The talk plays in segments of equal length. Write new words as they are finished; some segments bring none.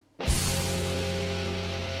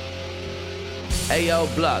Ayo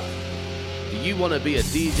Blood, do you want to be a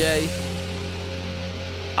DJ?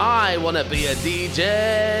 I want to be a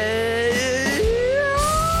DJ.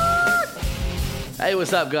 Hey,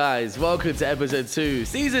 what's up, guys? Welcome to episode 2,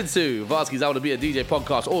 season 2, Varsky's I Want to Be a DJ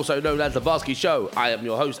podcast, also known as The Varsky Show. I am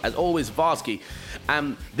your host, as always, Varsky.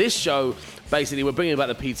 And this show, basically, we're bringing back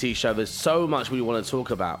the PT show. There's so much we want to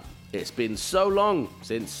talk about. It's been so long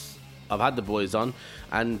since I've had the boys on,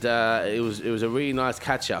 and it was a really nice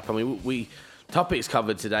catch-up. I mean, we topics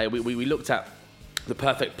covered today. We looked at the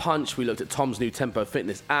Perfect Punch. We looked at Tom's new Tempo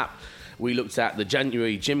Fitness app. We looked at the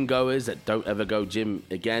January gym goers that don't ever go gym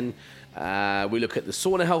again. We look at the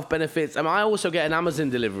sauna health benefits. I also get an Amazon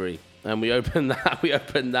delivery, and we open that. We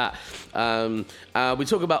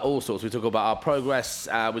talk about all sorts. We talk about our progress.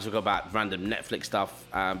 We talk about random Netflix stuff.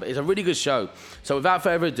 But it's a really good show. So without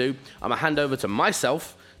further ado, I'm going to hand over to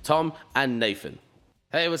myself, Tom, and Nathan.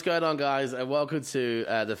 Hey, what's going on, guys? And welcome to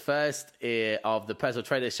the first of the Personal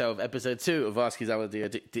Trainer Show of episode 2 of Varsky's I Want to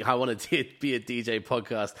Be a DJ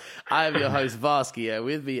podcast. I am your host, Varsky, and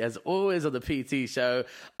with me, as always, on the PT show,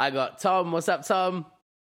 I got Tom. What's up, Tom?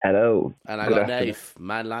 Hello. And I got Nath,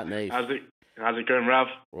 man like Nath. How's it going, Rav?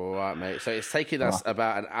 All right, mate. So it's taken us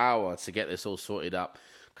about an hour to get this all sorted up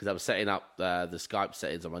because I'm setting up the Skype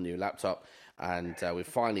settings on my new laptop, and we're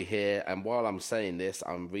finally here. And while I'm saying this,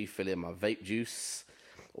 I'm refilling my vape juice.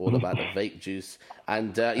 All about the vape juice.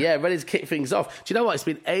 And, ready to kick things off. Do you know what? It's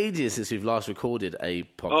been ages since we've last recorded a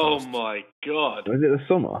podcast. Oh, my God. Was it the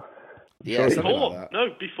summer? Yeah,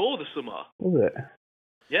 before the summer. Was it?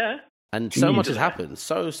 Yeah. And so much has happened.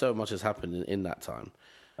 So much has happened in that time.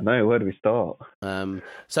 I know. Where do we start?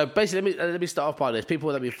 So basically, let me start off by this.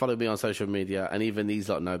 People that follow me on social media, and even these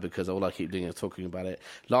lot know because all I keep doing is talking about it.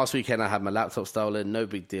 Last weekend, I had my laptop stolen. No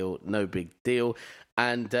big deal.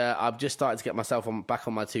 And I've just started to get myself back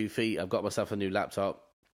on my 2 feet. I've got myself a new laptop.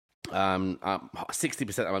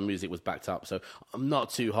 60% of my music was backed up, so I'm not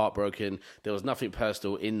too heartbroken. There was nothing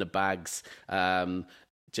personal in the bags.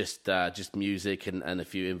 Just music and a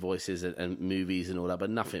few invoices and movies and all that, but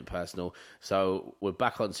nothing personal. So we're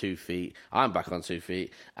back on 2 feet. I'm back on 2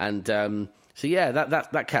 feet, and so yeah,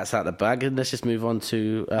 that cat's out of the bag, and let's just move on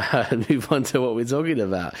to what we're talking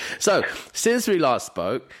about. So since we last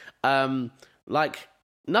spoke,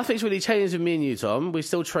 nothing's really changed with me and you, Tom. We're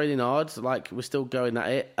still training hard. We're still going at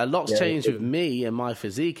it. A lot's changed with me and my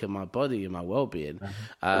physique and my body and my well-being.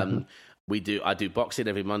 I do boxing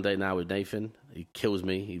every Monday now with Nathan. He kills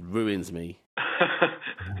me. He ruins me.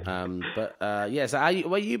 So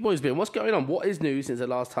where you boys been? What's going on? What is new since the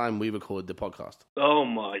last time we recorded the podcast? Oh,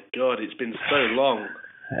 my God. It's been so long.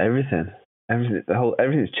 Everything's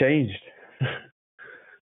changed.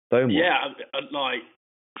 So much. Yeah,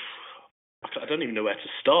 I don't even know where to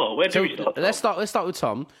start. Where do we start? Let's start with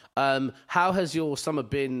Tom. How has your summer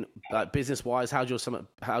been, business wise? How's your summer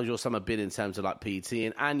been in terms of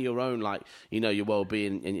PT and your own your well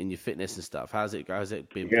being in your fitness and stuff? How's it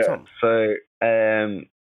been for Tom?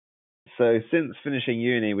 So since finishing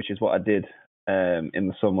uni, which is what I did in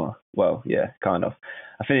the summer. Well, yeah, kind of.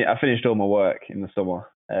 I finished all my work in the summer,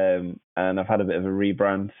 and I've had a bit of a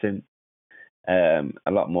rebrand since. A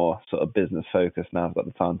lot more sort of business focused now. I've got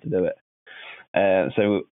the time to do it.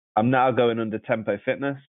 So I'm now going under Tempo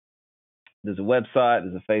Fitness. There's a website,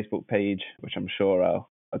 there's a Facebook page, which I'm sure I'll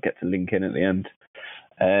get to link in at the end.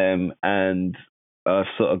 And I've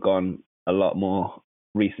sort of gone a lot more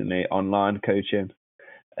recently online coaching.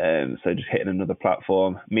 So just hitting another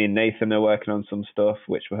platform. Me and Nathan are working on some stuff,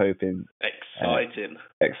 which we're hoping...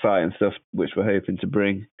 Exciting stuff, which we're hoping to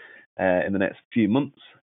bring in the next few months.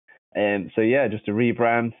 Just a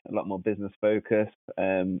rebrand, a lot more business focus.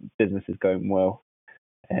 Business is going well.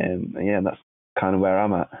 That's kind of where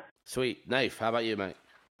I'm at. Sweet. Nath, how about you, mate?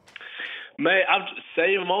 Mate,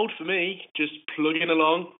 same old for me. Just plugging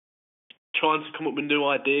along, trying to come up with new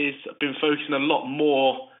ideas. I've been focusing a lot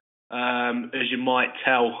more, as you might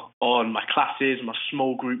tell, on my classes, my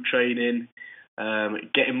small group training,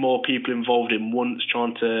 getting more people involved in once,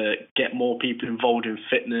 trying to get more people involved in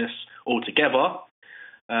fitness altogether.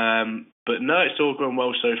 But no, it's all going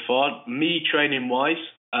well so far. Me training-wise,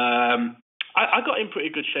 I got in pretty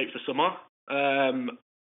good shape for summer.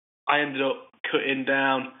 I ended up cutting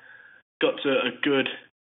down, got to a good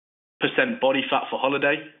 % body fat for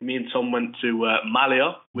holiday. Me and Tom went to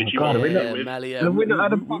Malia, which Malia. Have we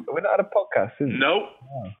not had a podcast since? No.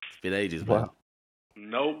 Oh. It's been ages, man.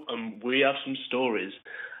 No, and we have some stories.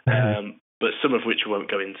 But some of which we won't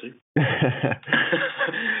go into.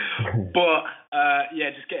 But,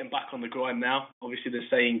 just getting back on the grind now. Obviously, the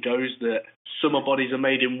saying goes that summer bodies are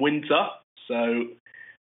made in winter. So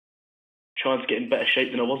trying to get in better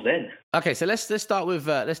shape than I was then. Okay, so let's start with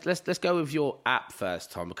let's go with your app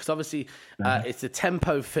first, Tom, because obviously it's a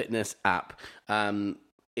Tempo Fitness app.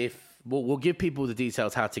 If we'll give people the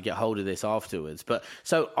details how to get hold of this afterwards. But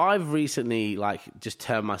so I've recently just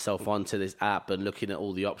turned myself onto this app and looking at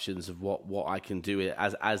all the options of what I can do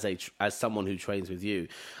as someone who trains with you.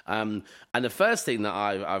 And the first thing that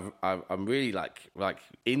I'm really like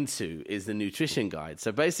into is the nutrition guide.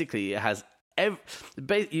 So basically, it has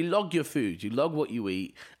you log your food, you log what you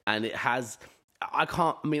eat, and it has. I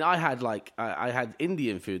had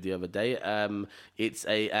Indian food the other day. It's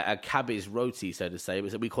a cabbage roti, so to say.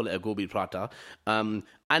 We call it a gobi prata. And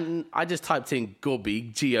I just typed in gobi,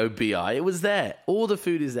 Gobi. It was there. All the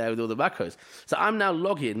food is there with all the macros. So I'm now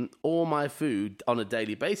logging all my food on a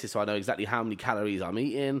daily basis. So I know exactly how many calories I'm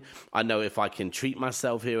eating. I know if I can treat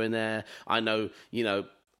myself here and there. I know,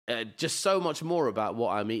 just so much more about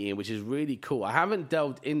what I'm eating, which is really cool. I haven't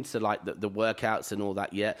delved into the workouts and all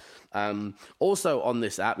that yet. Also on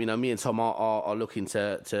this app, me and Tom are looking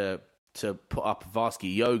to put up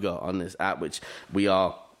Varsky Yoga on this app, which we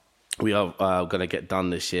are going to get done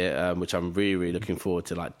this year, which I'm really, really looking forward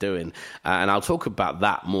to doing. And I'll talk about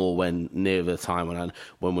that more when near the time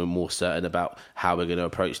when we're more certain about how we're going to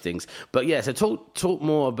approach things. But yeah, so talk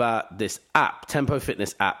more about this app, Tempo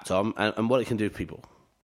Fitness app, Tom, and what it can do for people.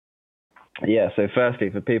 Yeah, so firstly,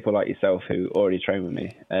 for people like yourself who already train with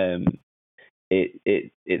me,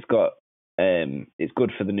 it's good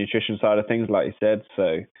for the nutrition side of things, like you said.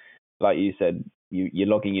 So, like you said, you're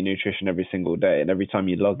logging your nutrition every single day, and every time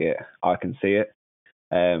you log it, I can see it.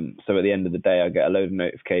 So at the end of the day, I get a load of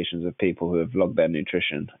notifications of people who have logged their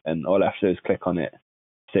nutrition, and all I have to do is click on it,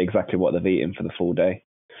 see exactly what they've eaten for the full day.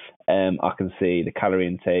 I can see the calorie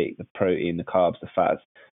intake, the protein, the carbs, the fats,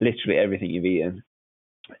 literally everything you've eaten.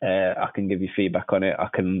 I can give you feedback on it. I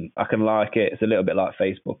can like it. It's a little bit like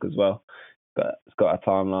Facebook as well. It's got a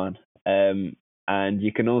timeline. And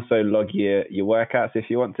you can also log your workouts if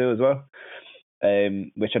you want to as well,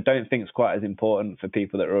 which I don't think is quite as important for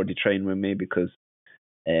people that are already trained with me, because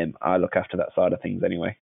I look after that side of things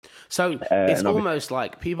anyway. So it's almost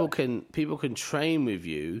like people can train with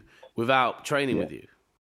you without training with you.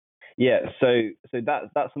 Yeah, so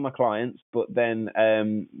that's for my clients, but then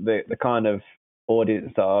the kind of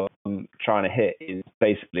audience that I'm trying to hit is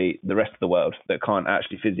basically the rest of the world that can't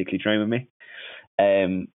actually physically train with me.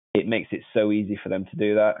 It makes it so easy for them to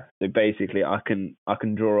do that. So basically, I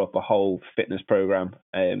can draw up a whole fitness program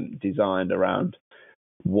designed around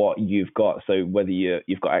what you've got. So whether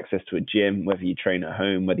you've got access to a gym, whether you train at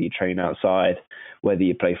home, whether you train outside, whether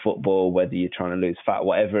you play football, whether you're trying to lose fat,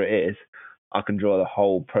 whatever it is, I can draw the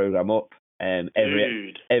whole program up.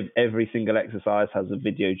 Every single exercise has a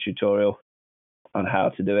video tutorial on how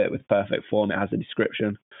to do it with perfect form. It has a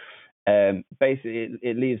description. Basically,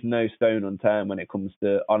 it leaves no stone unturned when it comes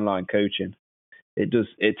to online coaching. It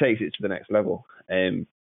takes it to the next level.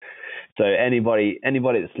 So anybody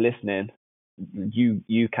that's listening,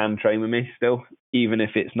 you can train with me still, even if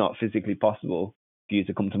it's not physically possible for you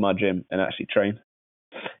to come to my gym and actually train.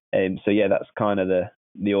 So yeah, that's kind of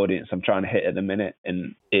the audience I'm trying to hit at the minute,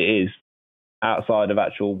 and it is outside of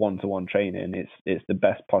actual one-to-one training. It's the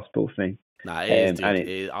best possible thing. Nah, it is, dude. And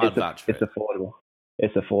it's affordable.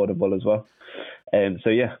 It's affordable as well. So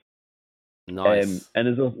yeah. Nice. And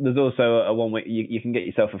there's also a 1 week you can get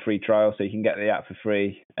yourself a free trial, so you can get the app for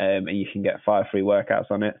free, and you can get 5 free workouts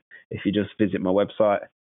on it if you just visit my website,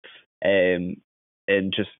 and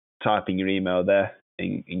just type in your email there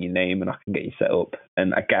in your name, and I can get you set up,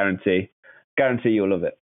 and I guarantee you'll love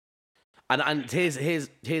it. And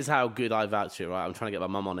here's how good I vouch for it, right? I'm trying to get my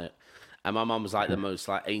mum on it. And my mum was the most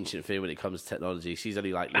ancient thing when it comes to technology. She's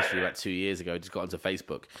only literally about 2 years ago just got onto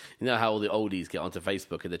Facebook. You know how all the oldies get onto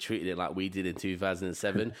Facebook and they're treating it like we did in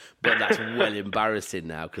 2007? But that's well embarrassing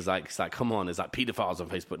now, because it's come on, there's pedophiles on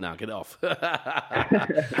Facebook now, get it off.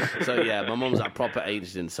 So yeah, my mum's proper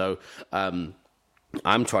ancient. So I'm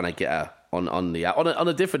trying to get her on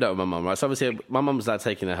a different note with my mum, right? So obviously my mum's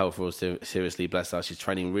taking her health real seriously, bless her. She's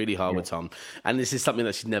training really hard with Tom, and this is something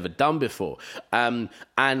that she's never done before. And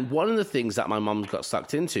one of the things that my mum's got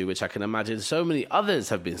sucked into, which I can imagine so many others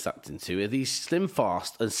have been sucked into, are these Slim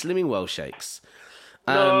Fast and Slimming Well shakes.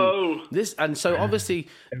 No. So obviously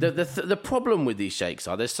the problem with these shakes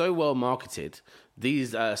are they're so well marketed.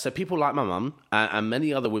 These so people like my mum and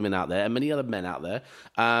many other women out there and many other men out there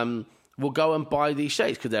will go and buy these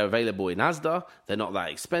shakes because they're available in Asda. They're not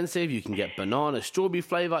that expensive. You can get banana, strawberry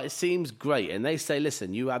flavor. It seems great. And they say,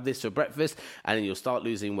 listen, you have this for breakfast and then you'll start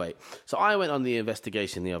losing weight. So I went on the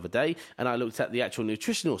investigation the other day and I looked at the actual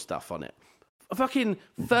nutritional stuff on it. Fucking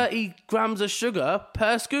 30 grams of sugar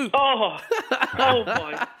per scoop. Oh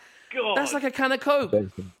my. God. That's like a can of Coke.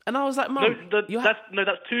 And I was like, Mum, that's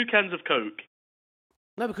 2 cans of Coke.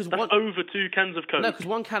 No, because that's over 2 cans of Coke. No, because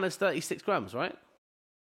 1 can is 36 grams, right?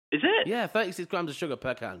 Is it? Yeah, 36 grams of sugar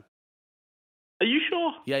per can. Are you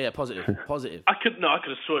sure? Yeah, positive. I could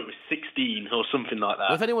have sworn it was 16 or something like that.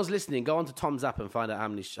 Well, if anyone's listening, go on to Tom's app and find out how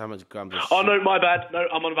much grams. Oh no, my bad. No,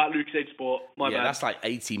 I'm on about Lucozade Sport. My bad. That's like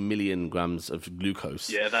 80 million grams of glucose.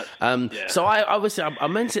 Yeah, that's. So I obviously I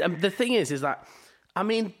mentioned the thing is that I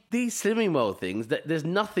mean these Slimming World things that there's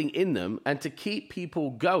nothing in them, and to keep people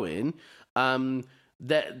going,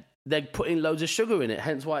 they're putting loads of sugar in it.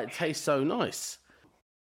 Hence why it tastes so nice.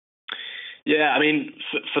 Yeah, I mean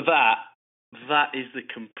for that is the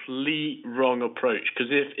complete wrong approach.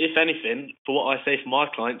 Because if anything, for what I say for my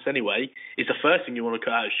clients anyway, is the first thing you want to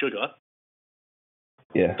cut out is sugar.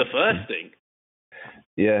 Yeah. The first thing.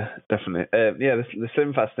 Yeah, definitely. The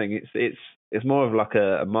Slim Fast thing, it's more of like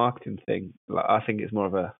a marketing thing. Like I think it's more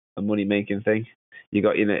of a money making thing. You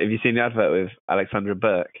got, have you seen the advert with Alexandra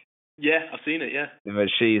Burke? Yeah, I've seen it. Yeah.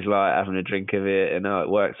 She's like having a drink of it, and it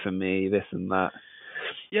works for me, this and that.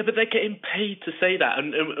 Yeah, but they're getting paid to say that,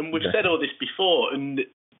 and we've said all this before. And do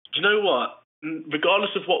you know what? Regardless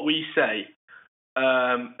of what we say,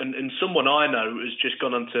 and someone I know has just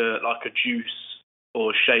gone onto like a juice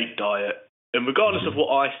or shake diet, and regardless of what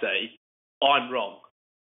I say, I'm wrong.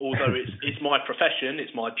 Although it's my profession,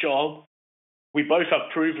 it's my job. We both have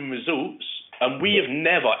proven results, and we have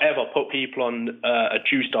never ever put people on a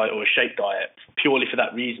juice diet or a shake diet purely for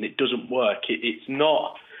that reason. It doesn't work. It's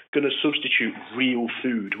not going to substitute real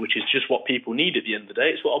food, which is just what people need at the end of the day.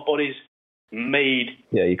 It's what our bodies made.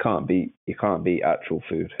 Yeah, you can't beat actual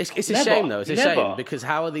food. It's a shame though. It's a shame because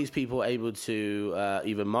how are these people able to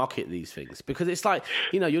even market these things? Because it's like,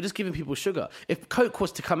 you're just giving people sugar. If Coke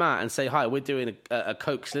was to come out and say, "Hi, we're doing a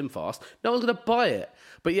Coke Slim Fast," no one's going to buy it.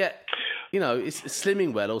 But yet, it's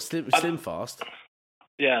Slimming Well or Slim Fast.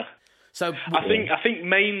 Yeah. So I think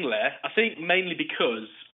mainly because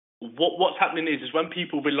what's happening is when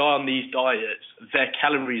people rely on these diets, their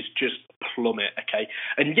calories just plummet, okay?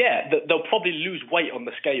 And yeah, they'll probably lose weight on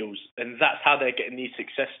the scales, and that's how they're getting these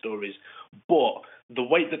success stories. But the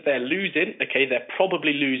weight that they're losing, okay, they're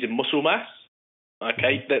probably losing muscle mass,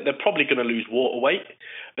 okay? They're probably going to lose water weight.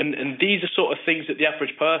 And these are sort of things that the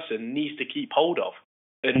average person needs to keep hold of.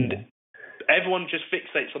 And everyone just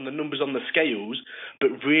fixates on the numbers on the scales, but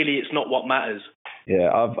really it's not what matters.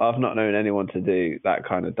 Yeah, I've not known anyone to do that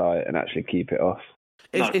kind of diet and actually keep it off.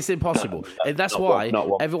 It's impossible. And that's why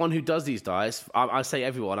everyone who does these diets, I say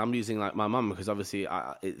everyone, I'm using like my mum because obviously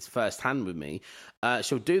it's first hand with me.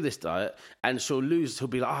 She'll do this diet and she'll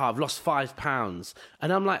be like, I've lost 5 pounds.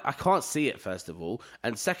 And I'm like, I can't see it, first of all.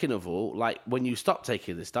 And second of all, like when you stop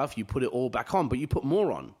taking this stuff, you put it all back on, but you put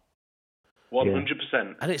more on.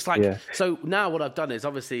 100%. And it's like, so now what I've done is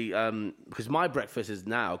obviously, because my breakfast is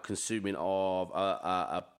now consuming of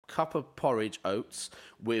a cup of porridge oats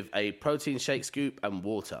with a protein shake scoop and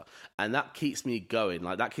water. And that keeps me going.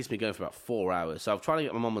 Like, that keeps me going for about 4 hours. So I'm trying to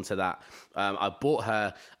get my mum onto that. I bought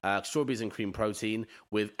her strawberries and cream protein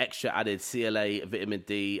with extra added CLA, vitamin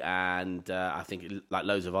D, and I think like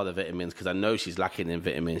loads of other vitamins because I know she's lacking in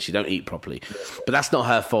vitamins. She don't eat properly. But that's not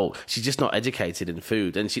her fault. She's just not educated in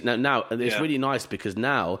food. And now it's really nice because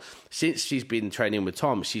now, since she's been training with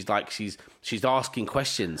Tom, she's she's asking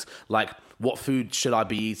questions like, what food should I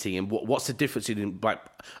be eating, and what's the difference in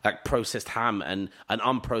like processed ham and an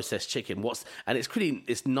unprocessed chicken? And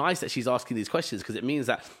it's nice that she's asking these questions because it means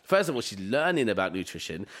that first of all she's learning about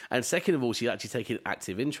nutrition, and second of all she's actually taking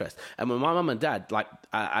active interest. And when my mum and dad,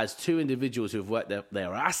 as two individuals who've worked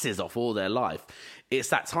their asses off all their life, it's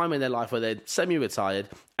that time in their life where they're semi-retired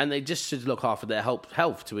and they just should look after their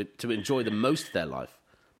health to enjoy the most of their life.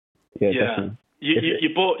 Yeah. Definitely. You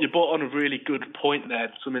brought on a really good point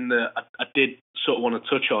there, something that I did sort of want to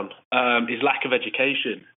touch on, is lack of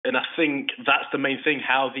education. And I think that's the main thing,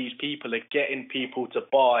 how these people are getting people to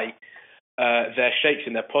buy their shakes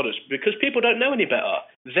and their products, because people don't know any better.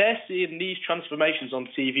 They're seeing these transformations on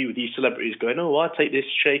TV with these celebrities going, oh, I take this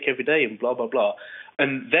shake every day and blah, blah, blah.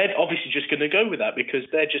 And they're obviously just going to go with that because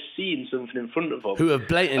they're just seeing something in front of them. Who have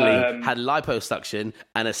blatantly had liposuction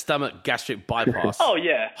and a stomach gastric bypass. Oh,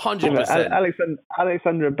 yeah. 100%.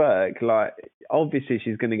 Alexandra Burke, obviously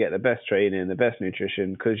she's going to get the best training, the best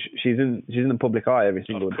nutrition because she's in the public eye every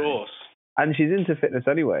single day. Of course. And she's into fitness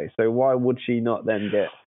anyway, so why would she not then get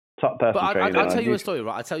top person training? I'll tell you a story,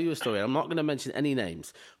 right? I'll tell you a story. I'm not going to mention any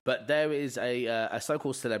names, but there is a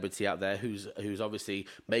so-called celebrity out there who's obviously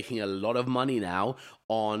making a lot of money now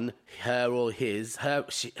on her or his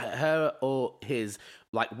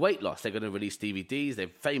like weight loss. They're going to release DVDs. They're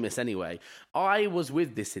famous anyway. I was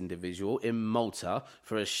with this individual in Malta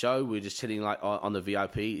for a show. We were just chilling like on the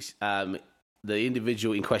VIP. The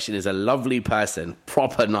individual in question is a lovely person,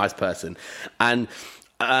 proper nice person. And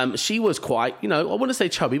she was quite, I want to say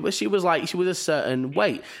chubby, but she was a certain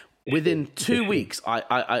weight. Within 2 weeks,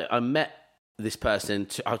 I met this person.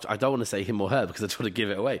 I don't want to say him or her because I try to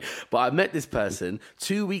give it away. But I met this person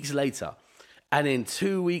 2 weeks later. And in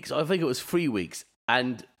 2 weeks, I think it was 3 weeks,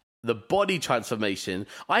 and the body transformation,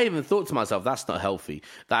 I even thought to myself, that's not healthy.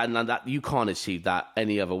 That you can't achieve that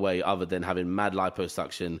any other way other than having mad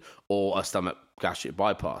liposuction or a stomach gastric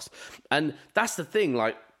bypass. And that's the thing,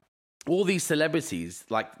 like, all these celebrities,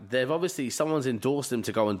 like, they've obviously, someone's endorsed them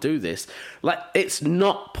to go and do this. Like, it's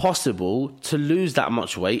not possible to lose that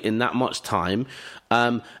much weight in that much time.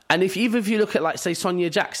 And if you look at, like, say, Sonia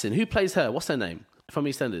Jackson, who plays her? What's her name from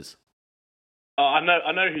EastEnders? I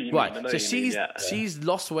know who you mean. Right, so she's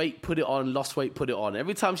lost weight, put it on, lost weight, put it on.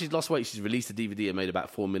 Every time she's lost weight, she's released a DVD and made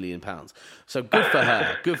about £4 million. So good for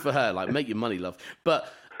her, good for her. Like, make your money, love.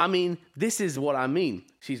 But I mean, this is what I mean.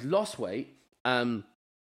 She's lost weight, and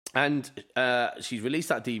she's released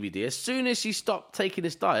that DVD. As soon as she stopped taking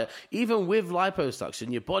this diet, even with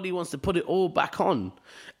liposuction, your body wants to put it all back on,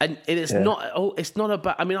 and it's not. Oh, it's not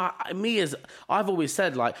about. I mean, I've always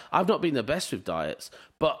said, like, I've not been the best with diets,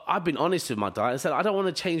 but I've been honest with my diet and said I don't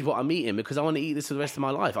want to change what I'm eating because I want to eat this for the rest of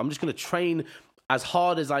my life. I'm just going to train as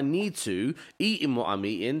hard as I need to, eating what I'm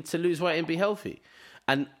eating to lose weight and be healthy.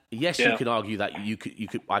 And yes, you can argue that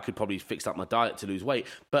I could probably fix up my diet to lose weight,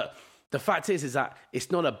 but the fact is that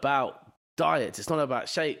it's not about diets. It's not about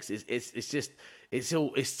shakes. It's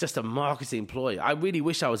just a marketing ploy. I really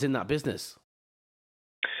wish I was in that business.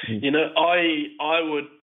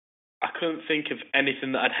 I couldn't think of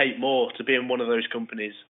anything that I'd hate more to be in one of those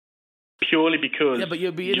companies. Purely because... Yeah, but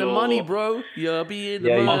you'll be in the money, bro. You'll be in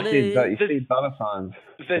the money. You see dollar signs.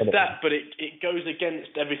 There's that, but it goes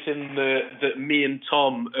against everything that me and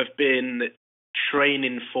Tom have been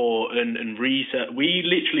training for and research. We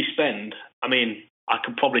literally spend, I mean, I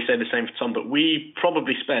could probably say the same for Tom, but we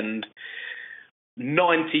probably spend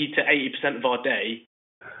 90 to 80% of our day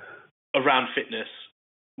around fitness,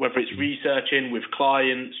 whether it's researching with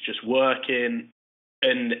clients, just working,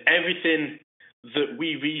 and everything that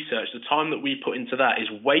we research, the time that we put into that is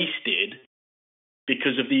wasted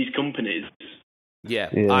because of these companies. Yeah,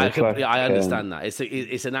 I understand that.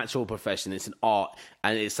 It's an actual profession. It's an art,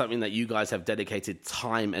 and it's something that you guys have dedicated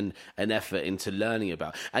time and effort into learning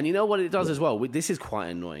about. And you know what it does as well? This is quite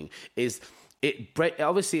annoying.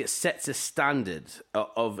 Obviously it sets a standard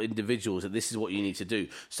of individuals that this is what you need to do.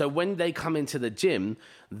 So when they come into the gym,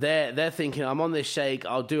 they're thinking, I'm on this shake,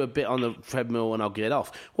 I'll do a bit on the treadmill and I'll get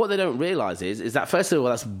off. What they don't realize is that, first of all,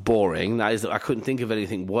 that's boring. I couldn't think of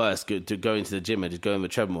anything worse to go into the gym and just go on the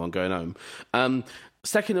treadmill and going home.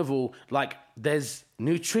 Second of all, like, there's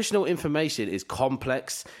nutritional information is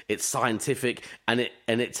complex, it's scientific, and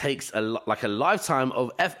it takes a lifetime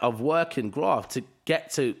of work and graft to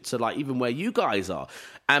get to like even where you guys are.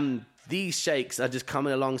 And these shakes are just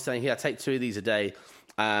coming along saying, here, take 2 of these a day.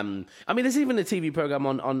 I mean, there's even a TV program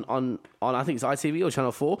on I think it's ITV or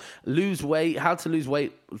Channel 4, how to lose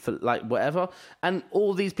weight for like whatever. And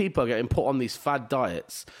all these people are getting put on these fad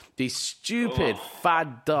diets, these stupid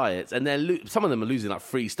fad diets. And some of them are losing like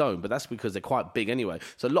 3 stone, but that's because they're quite big anyway.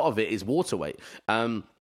 So a lot of it is water weight. They're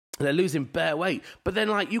losing bare weight. But then,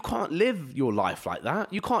 like, you can't live your life like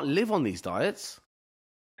that. You can't live on these diets.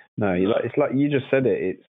 No, it's like you just said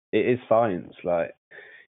it. It is science. Like,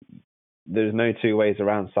 there's no two ways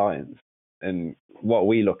around science, and what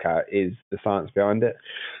we look at is the science behind it.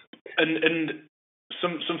 And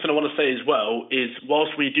something I want to say as well is,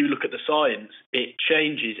 whilst we do look at the science, it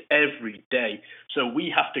changes every day. So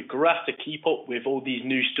we have to grasp to keep up with all these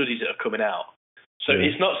new studies that are coming out. So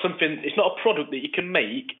it's not a product that you can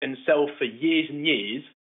make and sell for years and years.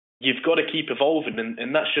 You've got to keep evolving,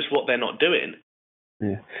 and that's just what they're not doing.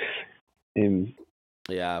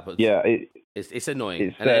 It's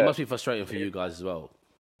annoying, and it must be frustrating for you guys as well.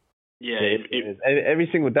 Yeah, every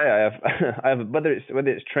single day I have whether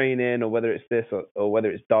it's training or whether it's this or whether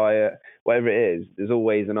it's diet, whatever it is. There's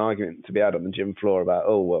always an argument to be had on the gym floor about,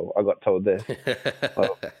 oh well, I got told this.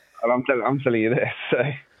 Well, I'm telling you this. So.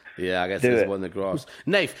 Yeah, I guess it's one of the graphs.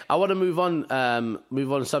 Nath, I want to move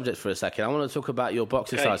on subject for a second. I want to talk about your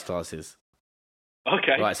box exercise classes.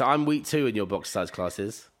 Okay. Right, so I'm week 2 in your box exercise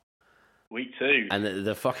classes. Week 2. And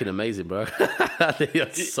they're fucking amazing, bro. They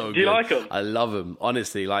are so good. Do you like them? I love them,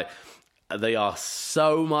 honestly. Like, they are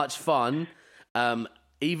so much fun.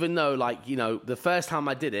 Even though, like, you know, the first time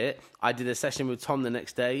I did a session with Tom the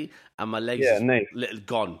next day, and my legs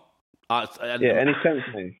gone. Any sense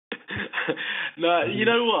to me? No, you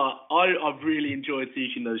know what? I've really enjoyed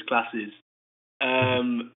teaching those classes,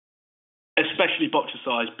 especially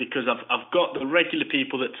boxercise, because I've got the regular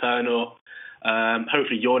people that turn up.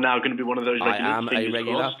 Hopefully, you're now going to be one of those regulars. I am a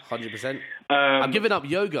regular, 100%. I'm giving up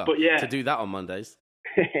yoga to do that on Mondays.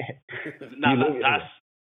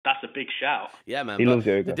 That's a big shout. Yeah, man. He loves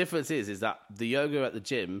yoga. The difference is that the yoga at the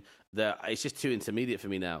gym, it's just too intermediate for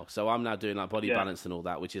me now. So I'm now doing like body balance and all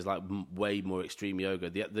that, which is like way more extreme yoga.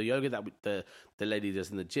 The yoga that the lady does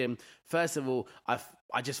in the gym, first of all,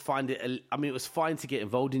 I just find it. I mean, it was fine to get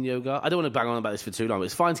involved in yoga. I don't want to bang on about this for too long, but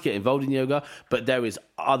it's fine to get involved in yoga. But there is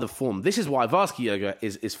other form. This is why Varsky Yoga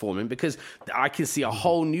is forming, because I can see a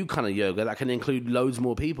whole new kind of yoga that can include loads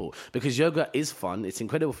more people. Because yoga is fun, it's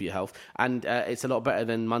incredible for your health, and it's a lot better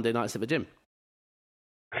than Monday nights at the gym.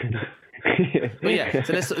 But yeah,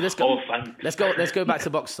 so let's go. Let's go back to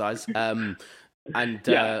box size. You know,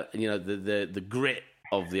 the grit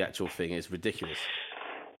of the actual thing is ridiculous.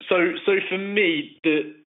 So for me,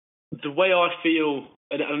 the way I feel,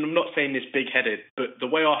 and I'm not saying this big-headed, but the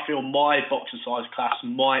way I feel my boxercise class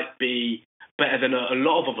might be better than a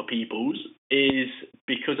lot of other people's is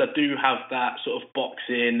because I do have that sort of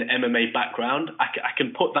boxing MMA background. I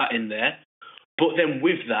can put that in there, but then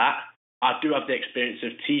with that, I do have the experience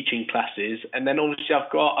of teaching classes, and then obviously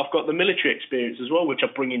I've got the military experience as well, which I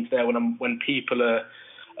bring into there when people are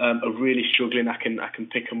really struggling. I can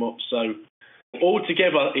pick them up. So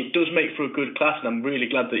altogether, it does make for a good class, and I'm really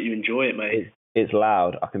glad that you enjoy it, mate. It's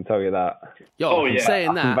loud, I can tell you that.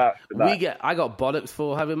 Saying that, I got bollocks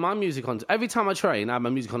for having my music on. Every time I train, I have my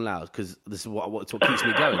music on loud because this is what keeps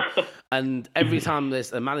me going. And every time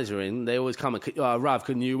there's a manager in, they always come and, Rav,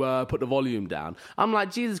 can you put the volume down? I'm like,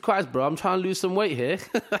 Jesus Christ, bro, I'm trying to lose some weight here.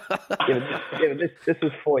 This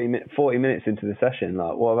was 40 minutes into the session.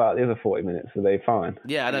 Like, what about the other 40 minutes? Are they fine?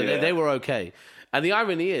 Yeah, I know, they were okay. And the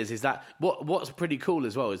irony is that what's pretty cool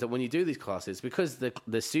as well is that when you do these classes, because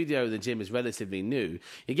the studio and the gym is relatively new,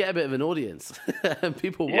 you get a bit of an audience and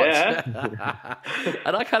people watch. Yeah.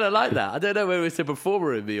 And I kind of like that. I don't know whether it's a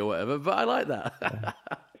performer in me or whatever, but I like that.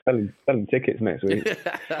 Selling tickets next week.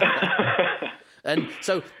 And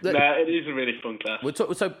so, it is a really fun class.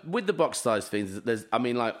 So with the box size things,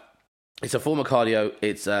 it's a form of cardio.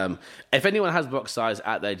 It's if anyone has box size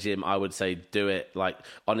at their gym, I would say do it. Like,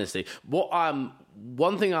 honestly,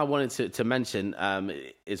 one thing I wanted to mention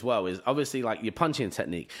as well is obviously like your punching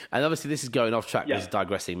technique, and obviously this is going off track. This is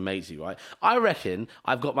digressing majorly, right? I reckon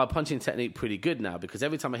I've got my punching technique pretty good now because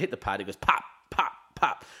every time I hit the pad, it goes pop, pop,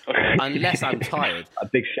 pop. Unless I'm tired. A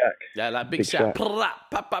Big Shaq. Yeah, like Big Shaq. Pop,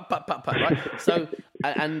 pop, pop, pop, pop, right? So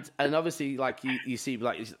and obviously like you see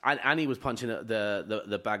like Annie was punching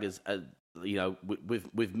the baggers. You know,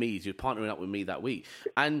 with me, you're partnering up with me that week,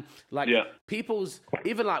 and like people's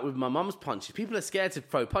even like with my mum's punches, people are scared to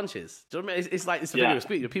throw punches. Do you know what I mean? It's like it's a figure of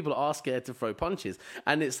speech. People are scared to throw punches,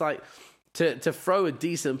 and it's like to throw a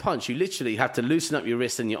decent punch, you literally have to loosen up your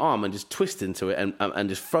wrist and your arm and just twist into it and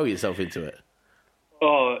just throw yourself into it.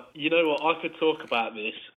 Oh, you know what? I could talk about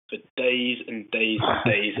this for days and days and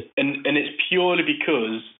days, and it's purely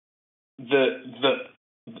because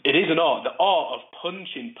it is an art. The art of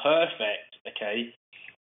punching perfect, okay,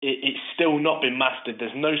 it's still not been mastered.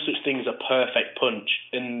 There's no such thing as a perfect punch,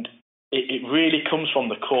 and it really comes from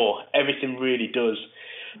the core. Everything really does,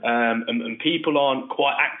 and people aren't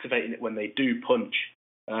quite activating it when they do punch.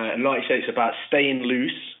 And like you say, it's about staying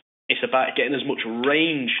loose. It's about getting as much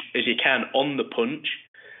range as you can on the punch.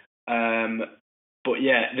 But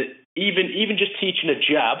yeah, even just teaching a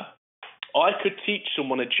jab, I could teach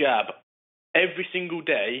someone a jab every single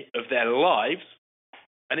day of their lives,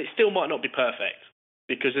 and it still might not be perfect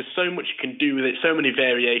because there's so much you can do with it, so many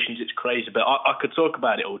variations. It's crazy, but I could talk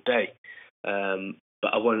about it all day.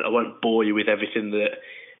 But I won't bore you with everything that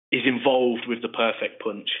is involved with the perfect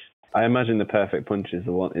punch. I imagine the perfect punch is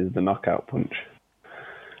the knockout punch.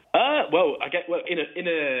 In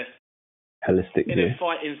a holistic in a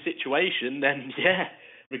fighting situation, then yeah.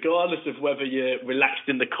 Regardless of whether you're relaxed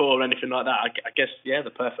in the core or anything like that, I guess, the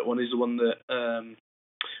perfect one is the one that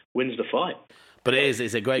wins the fight. But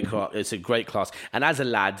it's a great class. And as a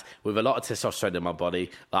lad with a lot of testosterone in my body,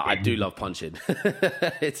 I do love punching.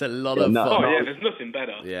 It's a lot of fun. There's nothing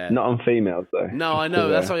better. Yeah. Not on females though. No, I know.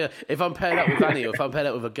 That's why if I'm paired up with Annie or if I'm paired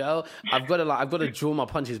up with a girl, I've got to draw my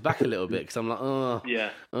punches back a little bit because I'm like, oh. Yeah.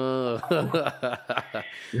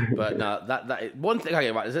 But no, that one thing. Okay,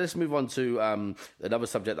 right. So let's move on to another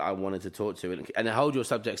subject that I wanted to talk to, and hold your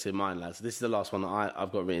subjects in mind, lads. This is the last one that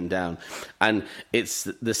I've got written down, and it's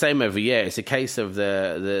the same every year. It's a case of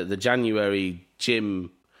the January gym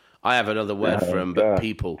I have another word for them, but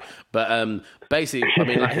people. But basically, I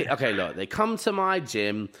mean, like, okay, look, they come to my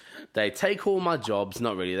gym, they take all my jobs.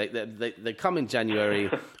 Not really. They come in January.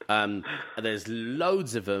 There's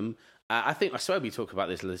loads of them. I swear we talked about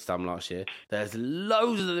this time last year. There's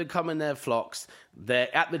loads of them come in their flocks.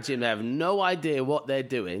 They're at the gym. They have no idea what they're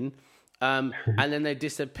doing, and then they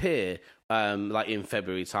disappear. Like in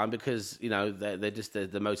February time, because they're just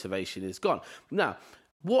the motivation is gone. Now,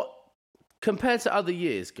 what compared to other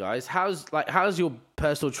years, guys? How's your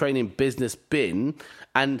personal training business been?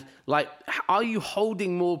 And like, are you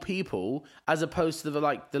holding more people as opposed to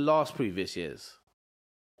the last previous years?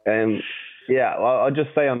 Yeah, well, I'll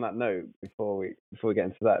just say on that note before we get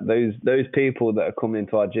into that, those people that are coming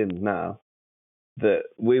into our gyms now, that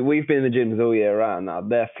we've been in the gyms all year round now,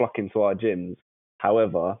 they're flocking to our gyms.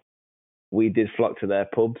 However, we did flock to their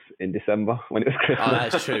pubs in December when it was Christmas. Oh,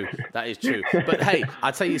 that is true. That is true. But hey,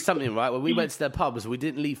 I'll tell you something, right? When we went to their pubs, we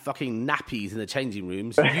didn't leave fucking nappies in the changing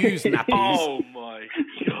rooms. Used nappies. Oh, my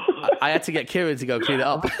God. I had to get Kieran to go clean it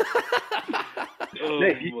up.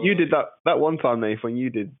 Nate, you did that one time, Nate, when you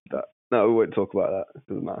did that. No, we won't talk about that. It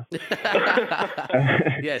doesn't matter.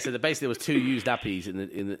 Yeah, so basically there was 2 used nappies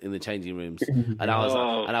in the changing rooms, and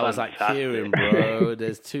I was like, Kieran, bro,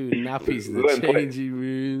 there's 2 nappies in the changing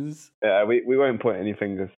rooms. Yeah, we won't point any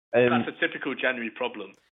fingers. That's a typical January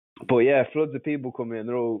problem. But yeah, floods of people come in.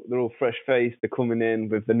 They're all fresh faced. They're coming in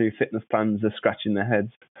with the new fitness plans. They're scratching their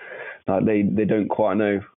heads. Like they don't quite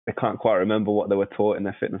know. They can't quite remember what they were taught in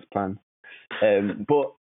their fitness plan.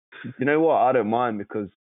 But you know what? I don't mind, because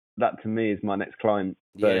that to me is my next client.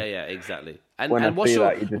 So yeah, exactly. And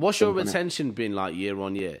what's your retention been like year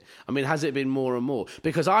on year? I mean, has it been more and more?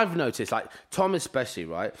 Because I've noticed, like Tom especially,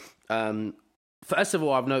 right? First of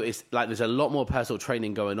all, I've noticed like there's a lot more personal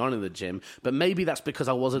training going on in the gym, but maybe that's because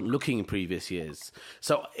I wasn't looking in previous years.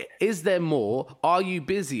 So is there more? Are you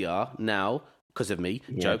busier now because of me?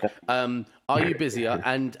 Yeah. Joke. Are you busier?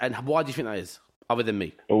 and why do you think that is, other than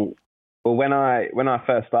me? Well, when I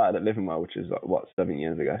first started at Living Well, which is 7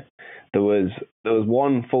 years ago, there was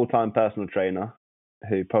one full-time personal trainer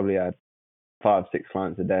who probably had 5-6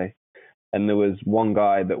 clients a day, and there was one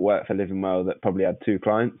guy that worked for Living Well that probably had 2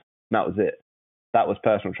 clients. And that was it. That was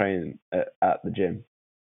personal training at the gym.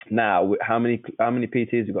 Now, how many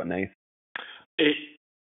PTs you got, Nath?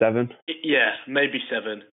 7? Yeah, maybe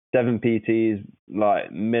 7. 7 PTs,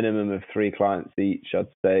 like minimum of 3 clients each, I'd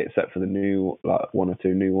say, except for the new, like 1 or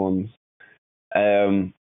 2 new ones.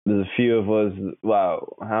 There's a few of us.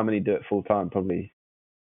 Well, how many do it full time? Probably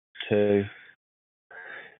 2.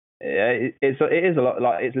 Yeah, it is a lot.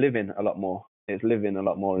 Like, it's living a lot more. It's living a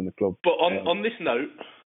lot more in the club. But on this note,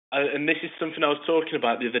 and this is something I was talking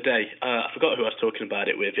about the other day. I forgot who I was talking about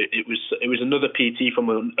it with. It was another PT from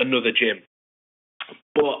another gym.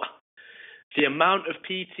 But the amount of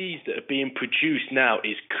PTs that are being produced now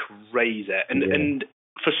is crazy. And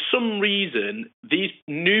for some reason, these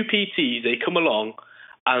new PTs, they come along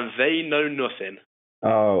and they know nothing.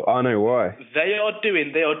 Oh, I know why. They are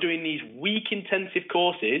doing these week intensive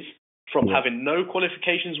courses from having no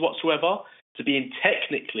qualifications whatsoever to being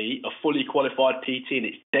technically a fully qualified PT, and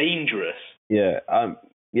it's dangerous. Yeah.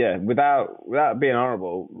 Without being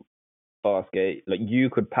horrible, Varsky, like you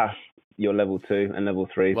could pass your level 2 and level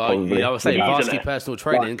 3. Well, probably. I was saying Varsky personal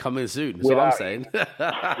training coming soon. That's what I'm saying.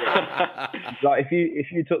 Like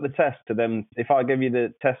if you took the test to them, if I give you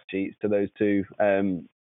the test sheets to those 2,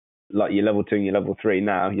 like your level 2 and your level 3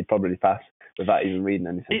 now, you'd probably pass without even reading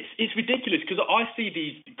anything. It's ridiculous, because I see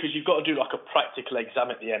these, because you've got to do like a practical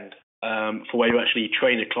exam at the end for where you actually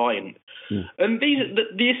train a client, and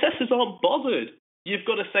the assessors aren't bothered. You've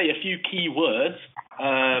got to say a few key words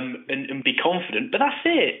and be confident, but that's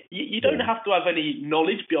it. You don't have to have any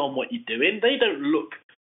knowledge beyond what you're doing. They don't look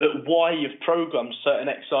at why you've programmed certain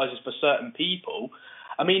exercises for certain people.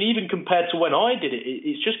 I mean, even compared to when I did it,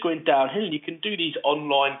 it's just going downhill. You can do these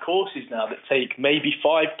online courses now that take maybe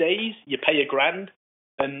 5 days. You pay $1,000,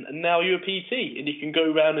 and now you're a PT, and you can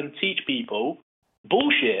go around and teach people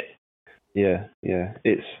bullshit. Yeah.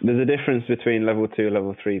 There's a difference between level 2,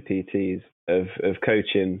 level 3 PTs of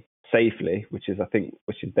coaching safely, which is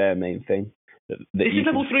their main thing. This is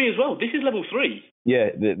level 3 as well. This is level 3. Yeah,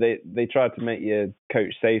 they try to make you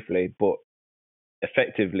coach safely, but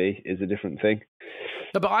effectively is a different thing.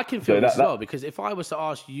 No, but I can feel this as well, because if I was to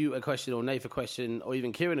ask you a question, or Nath a question, or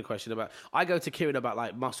even Kieran a question about, I go to Kieran about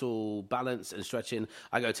like muscle balance and stretching.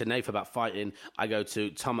 I go to Nath about fighting. I go to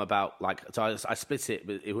Tom about so I split it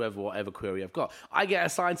with whatever query I've got. I get a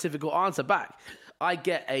scientific answer back. I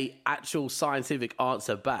get a actual scientific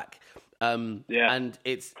answer back. And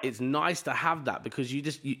it's nice to have that because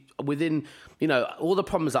within all the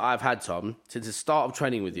problems that I've had, Tom, since the start of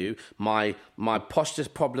training with you, my posture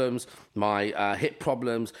problems, my hip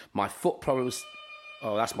problems, my foot problems.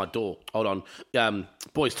 Oh, that's my door. Hold on,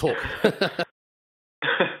 boys, talk.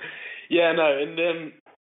 Yeah, no, and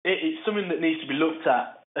it's something that needs to be looked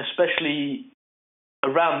at, especially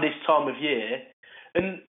around this time of year.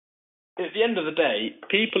 And at the end of the day,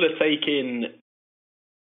 people are taking,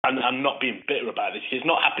 and I'm not being bitter about this, it's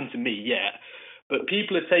not happened to me yet, but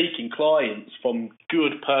people are taking clients from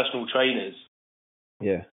good personal trainers.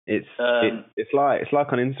 Yeah, it's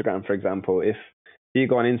like on Instagram, for example. If you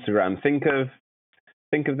go on Instagram, think of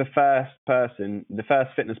the first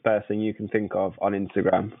fitness person you can think of on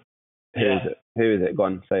Instagram. Who is it? Go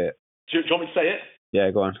on, say it. Do you want me to say it?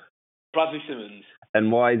 Yeah, go on. Bradley Simmons.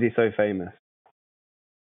 And why is he so famous?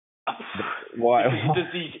 Why?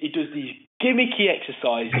 He does these gimmicky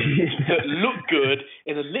exercises that look good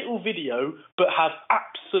in a little video, but have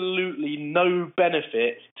absolutely no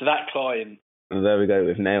benefit to that client. And there we go.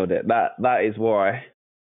 We've nailed it. That is why.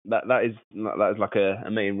 That is like a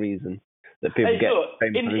main reason that people get. Look,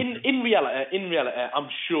 in reality, I'm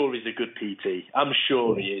sure he's a good PT. I'm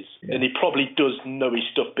sure he is, and he probably does know his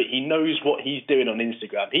stuff. But he knows what he's doing on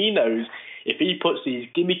Instagram. He knows if he puts these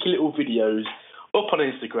gimmicky little videos up on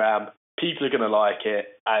Instagram, people are going to like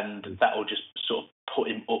it, and that will just sort of put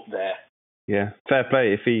him up there. Yeah, fair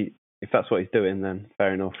play. If that's what he's doing, then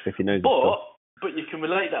fair enough. If he knows. But you can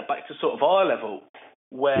relate that back to sort of our level,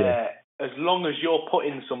 where as long as you're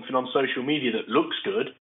putting something on social media that looks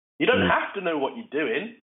good, you don't have to know what you're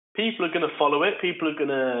doing. People are going to follow it. People are going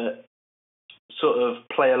to sort of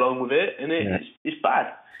play along with it, and it's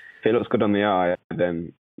bad. If it looks good on the eye,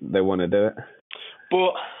 then they want to do it.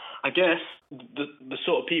 But I guess the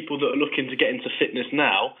sort of people that are looking to get into fitness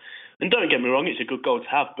now, and don't get me wrong, it's a good goal to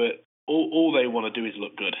have, but all they want to do is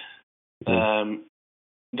look good.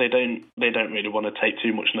 They don't really want to take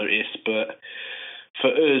too much notice, but for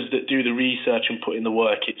us that do the research and put in the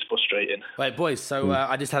work, it's frustrating. Wait, boys, so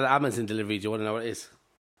I just had an Amazon delivery. Do you want to know what it is?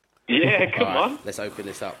 Yeah, come on. Let's open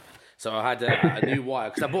this up. So I had a new wire,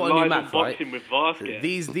 because I bought a new Mac, right? With Varsky.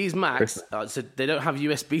 These Macs, so they don't have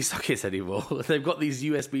USB sockets anymore. They've got these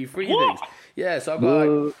USB-free things. Yeah,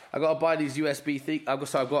 so I got to buy these USB things. I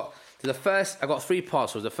got 3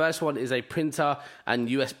 parcels. The first one is a printer and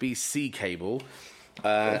USB-C cable.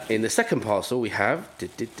 In the second parcel, we have... the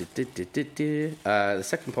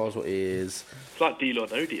second parcel is... It's like Deal or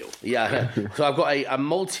No Deal. Yeah. So I've got a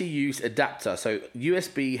multi-use adapter. So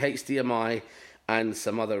USB, HDMI, and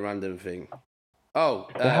some other random thing. Oh.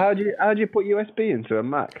 How do you put USB into a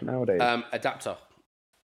Mac nowadays? Adapter.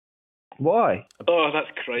 Why? Oh, that's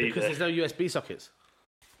crazy. Because there's no USB sockets.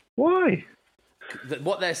 Why?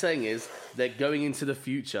 What they're saying is they're going into the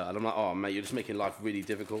future. And I'm like, oh, mate, you're just making life really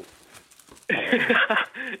difficult. What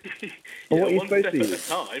are you supposed to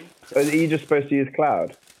use? Are you just supposed to use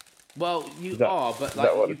cloud? Well, but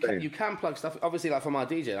like you can plug stuff. Obviously, like for my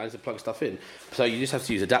DJ, I need to plug stuff in. So you just have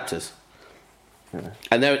to use adapters. Yeah.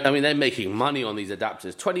 And they're making money on these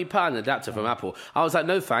adapters. £20 adapter from Apple. I was like,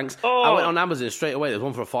 no thanks. Oh. I went on Amazon straight away. There's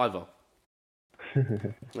one for £5. I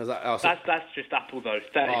was like, that's just Apple though.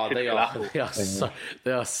 They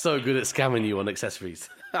are so good at scamming you on accessories.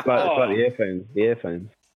 It's like the earphones.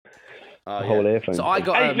 The whole earphone. So I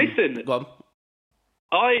got. Hey, listen. Go on.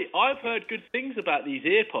 I've heard good things about these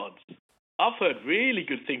earpods. I've heard really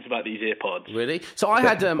good things about these earpods. Really? So I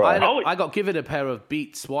had I got given a pair of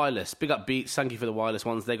Beats wireless. Big up Beats. Thank you for the wireless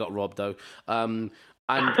ones. They got robbed though. And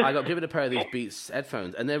I got given a pair of these Beats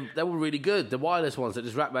headphones, and they were really good. The wireless ones that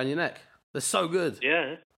just wrap around your neck. They're so good.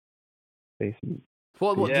 Yeah. Decent.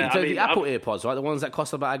 The Apple earpods, right? The ones that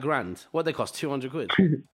cost about £1,000. What they cost? 200 quid.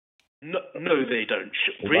 No, they don't.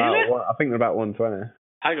 Really? Wow, I think they're about 120.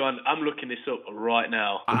 Hang on, I'm looking this up right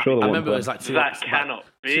now. I'm sure I remember it was like that cannot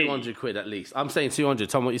be 200 quid at least. I'm saying 200.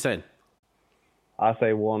 Tom, what are you saying? I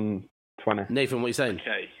say 120. Nathan, what are you saying?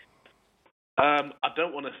 Okay. I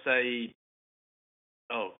don't want to say.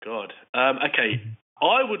 Oh God. Okay.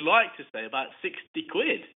 I would like to say about 60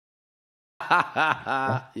 quid.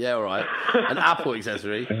 Yeah, all right. An Apple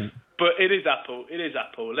accessory. But it is Apple.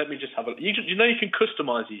 Let me just have a... You know you can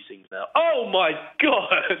customise these things now. Oh, my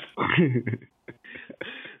God!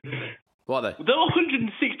 What are they? They're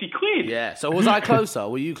 160 quid. Yeah. So was I closer?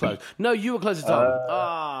 Were you close? No, you were closer,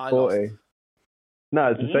 Tom. 40. No,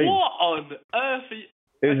 it's the same. What on earth are you...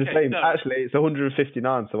 It was the same. No. Actually, it's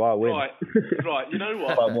 159, so I win. Right. You know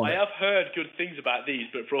what? I have heard good things about these,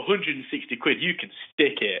 but for 160 quid, you can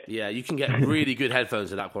stick it. Yeah, you can get really good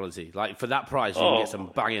headphones of that quality. Like, for that price, you can get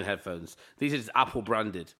some banging headphones. These are just Apple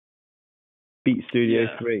branded. Beat Studio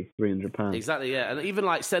Yeah. 3, £300. Exactly, yeah. And even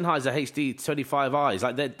like Sennheiser HD 25Is,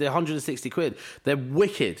 like they're 160 quid. They're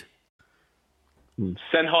wicked.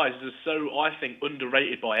 Sennheisers are so, I think,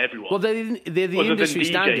 underrated by everyone. Well, they're the Other than industry DJs.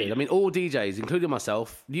 standard. I mean, all DJs, including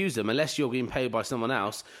myself, use them unless you're being paid by someone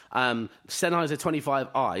else. Sennheiser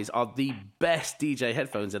 25Is are the best DJ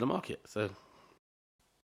headphones in the market. So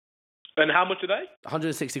And how much are they?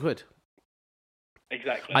 160 quid.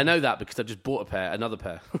 Exactly. I know that because I just bought another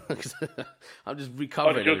pair. I'm just Oh,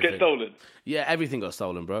 recovering. did yours get everything. stolen? Yeah, everything got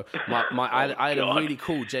stolen, bro. I had a God. really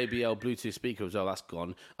cool JBL Bluetooth speaker as well. That's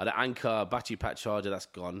gone. I had an Anker battery pack charger. That's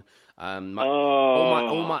gone.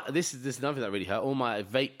 All my. This is another thing that really hurt. All my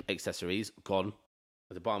vape accessories gone.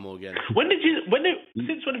 I had to buy them all again.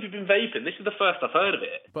 Since when have you been vaping? This is the first I've heard of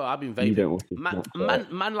it. Bro, I've been You vaping. don't want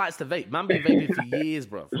to Man likes to vape. Man been vaping for years,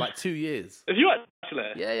 bro. For like 2 years. Have you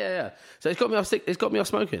actually? Yeah. So it's got me off sick. It's got me off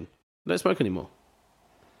smoking. I don't smoke anymore.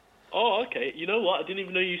 Oh, okay. You know what? I didn't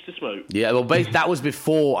even know you used to smoke. Yeah, well, that was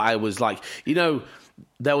before I was like,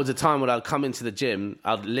 there was a time when I'd come into the gym,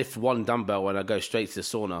 I'd lift one dumbbell and I'd go straight to the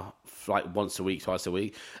sauna like once a week, twice a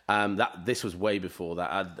week. This was way before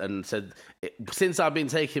that. Since I've been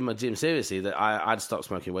taking my gym seriously, that I'd stopped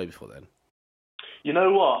smoking way before then. You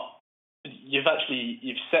know what? You've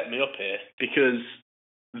set me up here because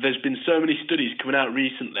there's been so many studies coming out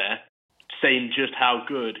recently saying just how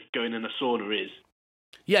good going in a sauna is.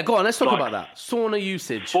 Yeah, go on, let's talk Like, about that. Sauna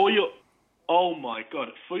usage. Oh my God,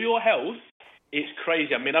 for your health, it's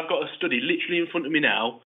crazy. I mean, I've got a study literally in front of me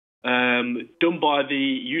now, done by the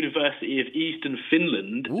University of Eastern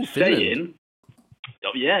Finland, Ooh, Finland. saying,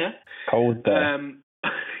 oh yeah, Cold there.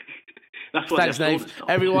 that's why Thanks, they're Nate. saunas.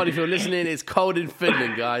 Everyone, if you're listening, it's cold in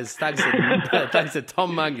Finland, guys. Thanks to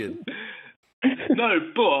Tom Mangan. No,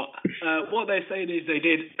 but what they're saying is they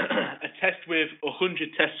did a test with 100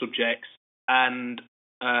 test subjects, and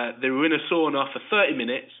they were in a sauna for 30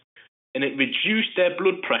 minutes, and it reduced their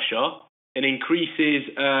blood pressure and increases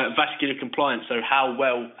vascular compliance, so how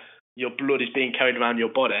well your blood is being carried around your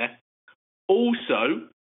body. Also,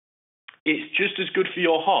 it's just as good for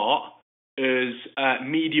your heart as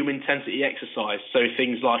medium intensity exercise, so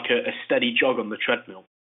things like a steady jog on the treadmill.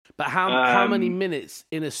 But how many minutes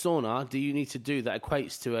in a sauna do you need to do that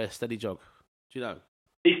equates to a steady jog? Do you know?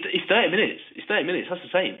 It's 30 minutes. It's 30 minutes. That's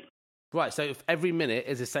the same. Right, so if every minute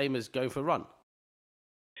is the same as going for a run.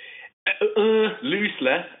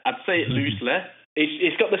 Loosely, I'd say it loosely.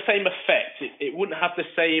 It's got the same effect. It wouldn't have the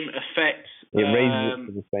same effect. It raises it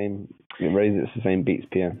to the same. It raises it to the same beats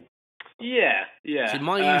PM. Yeah. See,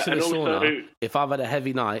 my use of the and sauna, also, if I've had a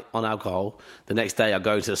heavy night on alcohol, the next day I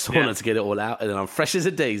go to the sauna to get it all out, and then I'm fresh as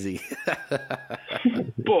a daisy.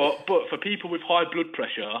 but for people with high blood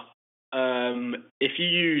pressure, if you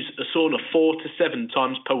use a sauna 4 to 7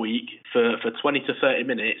 times per week for 20 to 30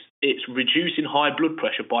 minutes, it's reducing high blood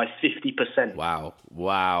pressure by 50%.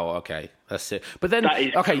 Wow. Okay, that's it. But then, That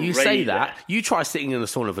is okay, you say crazy. that. You try sitting in the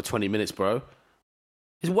sauna for 20 minutes, bro.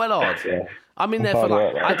 It's well hard. Yeah. I'm in there It's for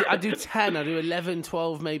hard like, work, I do 10, I do 11,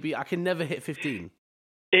 12 maybe. I can never hit 15.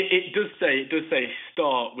 It does say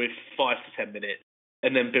start with 5 to 10 minutes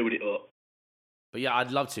and then build it up. But yeah,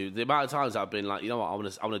 I'd love to. The amount of times I've been like, you know what, I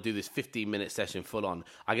want to do this 15-minute session full on.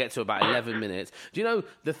 I get to about 11 minutes. Do you know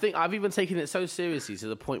the thing? I've even taken it so seriously to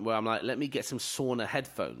the point where I'm like, let me get some sauna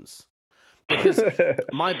headphones. Because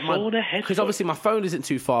because obviously my phone isn't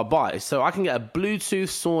too far by, so I can get a Bluetooth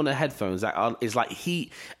sauna headphones that is like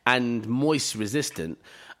heat and moist resistant,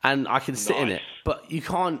 and I can sit in it. But you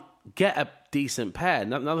can't get a decent pair.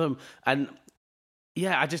 None of them. And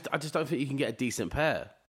yeah, I just don't think you can get a decent pair.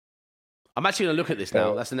 I'm actually going to look at this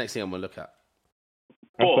now. That's the next thing I'm going to look at.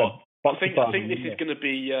 But I think this is going to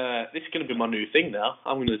be my new thing now.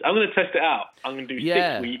 I'm going to test it out. I'm going to do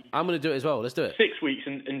 6 weeks. I'm going to do it as well. Let's do it. 6 weeks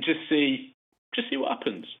and just see what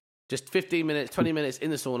happens. Just 15 minutes, 20 minutes in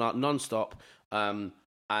the sauna, non-stop, and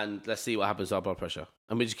let's see what happens to our blood pressure.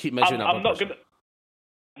 And we just keep measuring our blood pressure.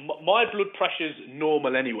 My blood pressure's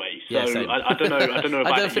normal anyway, so Yeah, same. I don't know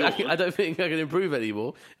about yours. I don't think I can improve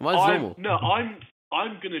anymore. Mine's normal. No,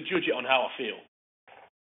 I'm going to judge it on how I feel.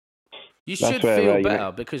 You should feel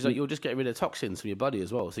better because you're just getting rid of toxins from your body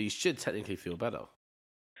as well. So you should technically feel better.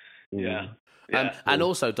 Yeah. And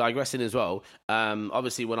also digressing as well.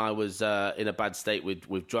 Obviously, when I was in a bad state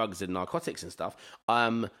with drugs and narcotics and stuff,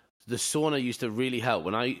 the sauna used to really help.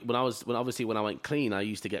 When I went clean, I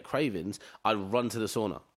used to get cravings. I'd run to the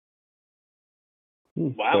sauna.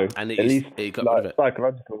 Wow. So And at least it got rid of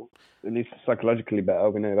it. At least psychologically better.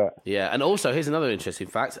 We know that. Yeah, and also here's another interesting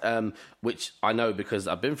fact, which I know because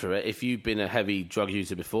I've been through it. If you've been a heavy drug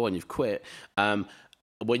user before and you've quit,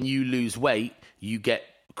 when you lose weight, you get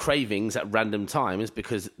cravings at random times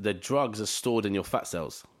because the drugs are stored in your fat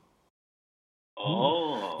cells.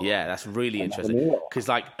 Oh. Yeah, that's really interesting. Because,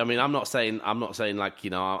 like, I mean, I'm not saying like, you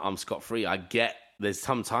know, I'm scot-free. I get there's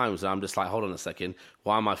some times where I'm just like, hold on a second,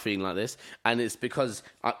 why am I feeling like this? And it's because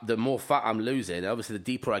the more fat I'm losing, obviously, the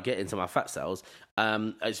deeper I get into my fat cells,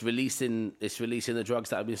 it's releasing the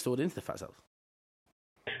drugs that have been stored into the fat cells.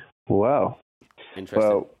 Wow. Interesting.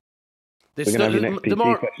 Well,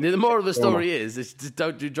 the moral of the story is just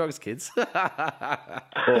don't do drugs, kids.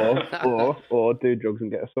 or do drugs and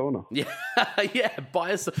get a sauna. Yeah,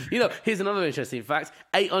 buy a sauna. You know, here's another interesting fact: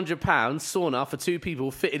 £800 sauna for 2 people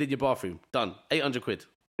fitted in your bathroom. Done. 800 quid.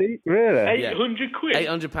 Really? 800 quid?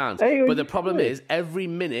 £800. But the problem is, every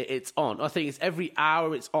minute it's on, I think it's every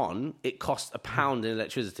hour it's on, it costs £1 in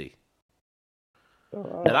electricity.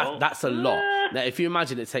 Now that's a lot. Now, if you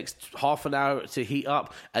imagine it takes half an hour to heat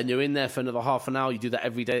up and you're in there for another half an hour, you do that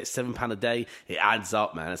every day, it's £7 a day, it adds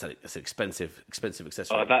up, man. It's an expensive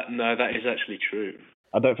accessory. Oh, that is actually true.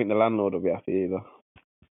 I don't think the landlord will be happy either.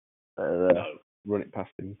 No. Run it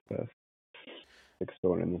past him first. Big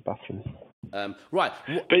sauna in the bathroom. Right.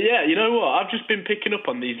 But yeah, you know what? I've just been picking up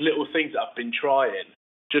on these little things that I've been trying.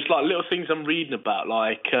 Just like little things I'm reading about,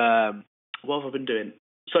 like, what have I been doing?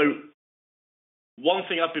 So, one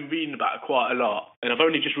thing I've been reading about quite a lot, and I've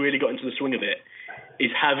only just really got into the swing of it,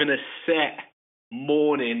 is having a set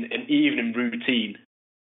morning and evening routine.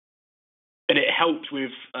 And it helps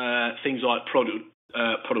with things like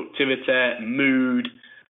productivity, mood,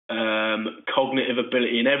 cognitive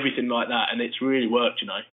ability, and everything like that. And it's really worked, you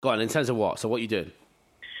know. Go on, in terms of what? So what are you doing?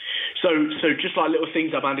 So just like little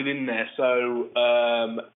things I've added in there. So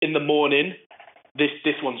in the morning,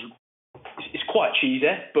 this one's it's quite cheesy,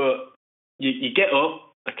 but you get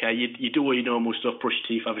up, okay, you do all your normal stuff, brush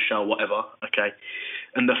your teeth, have a shower, whatever, okay.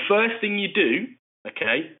 And the first thing you do,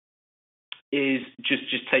 okay, is just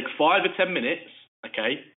take 5 or 10 minutes,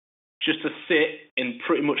 okay, just to sit in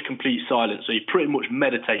pretty much complete silence. So you're pretty much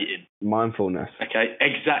meditating. Mindfulness. Okay,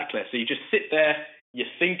 exactly. So you just sit there, you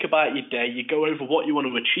think about your day, you go over what you want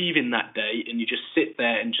to achieve in that day, and you just sit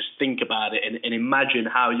there and just think about it and imagine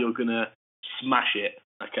how you're going to smash it,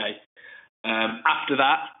 okay. After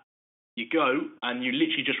that, you go and you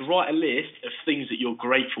literally just write a list of things that you're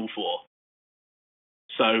grateful for.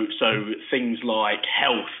 So things like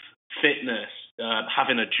health, fitness,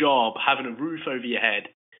 having a job, having a roof over your head,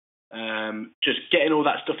 just getting all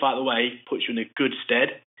that stuff out of the way puts you in a good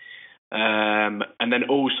stead. And then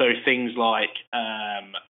also things like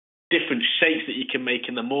different shakes that you can make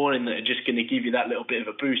in the morning that are just going to give you that little bit of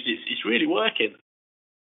a boost. It's really working.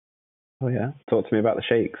 Oh yeah, talk to me about the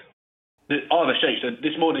shakes. The shakes. So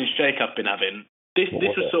this morning's shake I've been having. This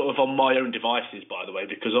was sort of on my own devices, by the way,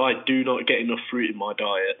 because I do not get enough fruit in my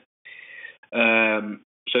diet.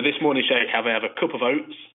 So this morning shake, I have a cup of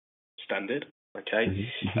oats, standard, okay.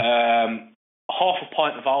 Half a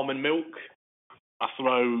pint of almond milk. I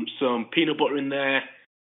throw some peanut butter in there,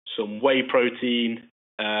 some whey protein,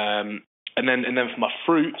 and then for my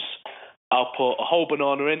fruits, I'll put a whole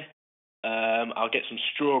banana in. I'll get some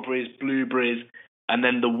strawberries, blueberries, and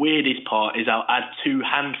then the weirdest part is I'll add 2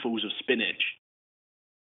 handfuls of spinach.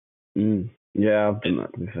 Yeah, I've done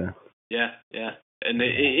that, to be fair. Yeah. And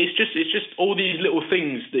it's just all these little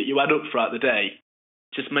things that you add up throughout the day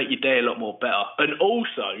just make your day a lot more better. And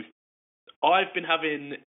also, I've been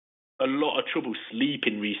having a lot of trouble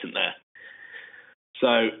sleeping recently.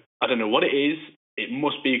 So I don't know what it is. It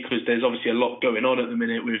must be because there's obviously a lot going on at the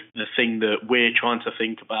minute with the thing that we're trying to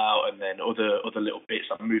think about, and then other little bits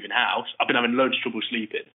like moving house. I've been having loads of trouble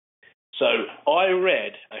sleeping. So I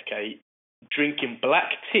read, okay, drinking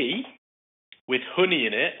black tea with honey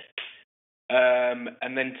in it,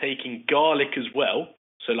 and then taking garlic as well,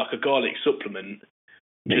 so like a garlic supplement.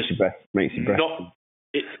 Makes your breath.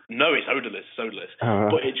 No, it's odorless.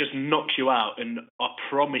 But it just knocks you out, and I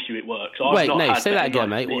promise you it works. Wait, Nate, say that again,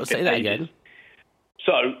 mate. Say that again.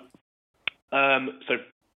 So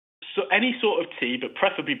any sort of tea, but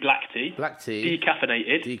preferably black tea. Black tea.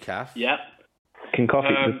 Decaffeinated. Decaf. Yeah. Does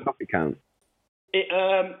coffee count?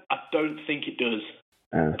 I don't think it does.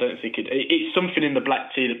 I don't think it's something in the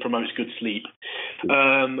black tea that promotes good sleep.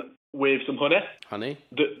 With some honey. Honey?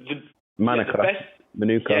 Manuka.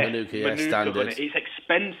 Manuka, yeah, standard. Honey. It's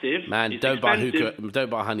expensive. Man, don't buy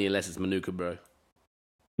honey unless it's Manuka, bro.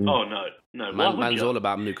 Oh, no. Man's all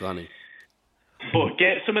about Manuka honey. But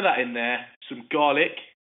get some of that in there, some garlic,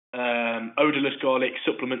 odorless garlic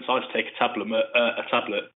supplements. I take a tablet,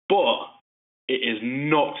 but it has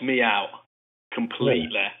knocked me out completely.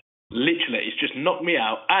 Yeah. Literally, it's just knocked me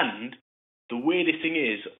out. And the weirdest thing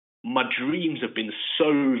is, my dreams have been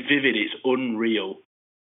so vivid, it's unreal.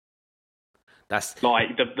 That's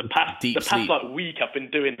like the past sleep. like week I've been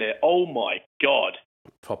doing it. Oh my God.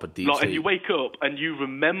 Proper deep Like, sleep. and you wake up and you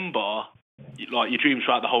remember like your dreams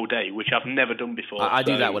throughout the whole day, which I've never done before. I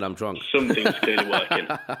do that when I'm drunk. Something's clearly working.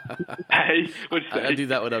 Hey, I do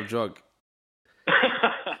that when I'm drunk. Do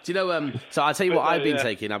you know? So I'll tell you what I've been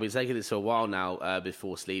taking. I've been taking this for a while now.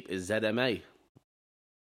 Before sleep is ZMA.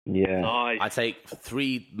 Yeah. Nice. I take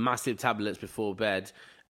 3 massive tablets before bed,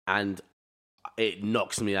 and it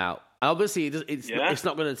knocks me out. Obviously, it's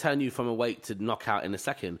not going to turn you from awake to knockout in a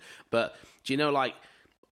second. But do you know, like,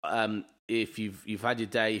 if you've had your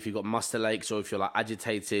day, if you've got muscle aches, or if you're like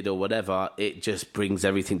agitated or whatever, it just brings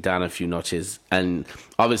everything down a few notches. And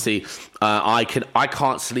obviously, I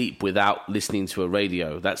can't sleep without listening to a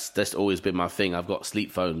radio. That's always been my thing. I've got sleep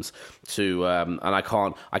phones and I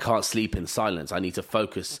can't sleep in silence. I need to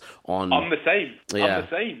focus on. I'm the same. Yeah. I'm the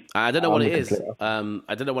same. I don't know what it is.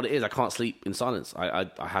 I don't know what it is. I can't sleep in silence. I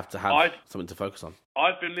have to have something to focus on.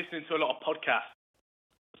 I've been listening to a lot of podcasts.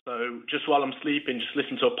 So just while I'm sleeping, just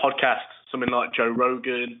listen to a podcast, something like Joe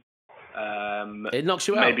Rogan. It knocks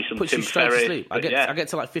you out. Maybe some puts Tim you straight Ferriss, to sleep. I get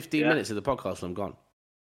to like 15 minutes of the podcast and I'm gone.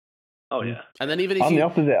 Oh yeah. And then even if I'm the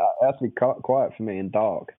opposite. It has to be quiet for me and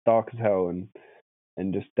dark as hell,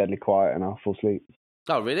 and just deadly quiet, and I'll fall asleep.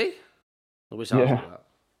 Oh really? I wish I was like that.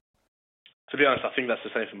 To be honest, I think that's the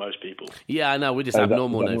same for most people. Yeah, I know. We're just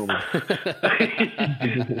abnormal now.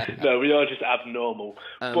 No, we are just abnormal.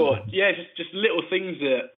 But yeah, just little things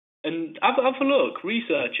that, and have a look,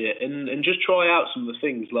 research it, and just try out some of the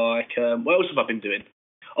things. Like, what else have I been doing?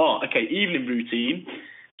 Oh, okay, evening routine.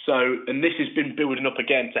 So, and this has been building up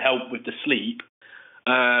again to help with the sleep.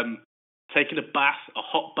 Taking a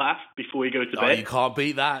hot bath before you go to bed. Oh, you can't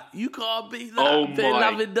beat that. You can't beat that. Oh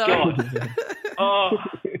my God.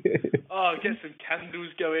 Get some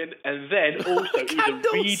candles going, and then also either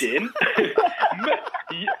reading.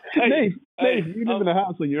 Hey, you live in a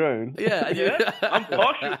house on your own. Yeah. I'm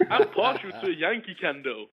partial to a Yankee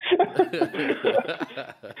candle.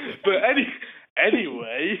 But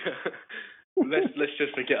anyway, let's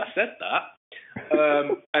just forget I said that.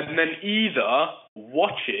 And then either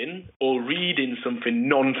watching or reading something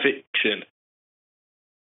non-fiction.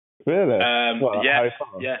 Really?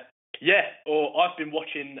 Yeah. Or I've been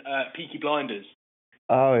watching Peaky Blinders.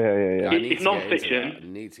 Oh yeah. It's non-fiction. I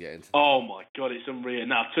need to get into that. Oh my God, it's unreal.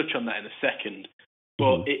 Now I'll touch on that in a second.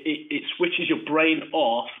 But it switches your brain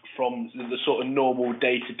off from the sort of normal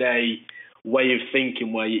day-to-day way of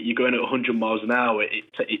thinking where you're going at 100 miles an hour. It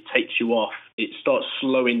takes you off. It starts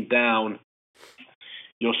slowing down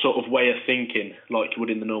your sort of way of thinking like you would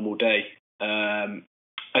in the normal day. And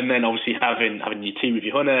then obviously having your tea with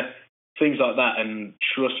your honey, things like that. And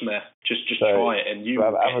trust me, just try it. And you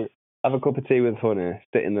have a cup of tea with honey,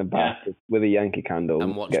 sit in the bath with a Yankee candle,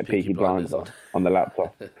 and watch get Peaky Blinders on the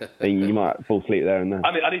laptop. And you might fall asleep there and then.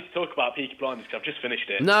 I need to talk about Peaky Blinders because I've just finished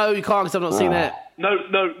it. No, you can't because I've not seen it. No,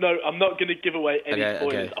 I'm not going to give away any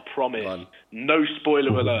spoilers, I promise. No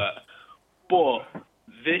spoiler alert. But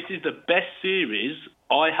this is the best series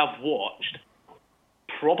I have watched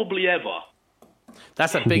probably ever.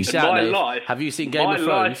 That's a big shout. My life, have you seen Game of Thrones?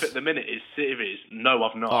 My life at the minute is series. No,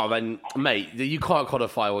 I've not. Oh, then, mate, you can't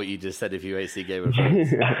qualify what you just said if you ain't seen Game of Thrones.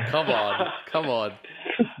 Come on.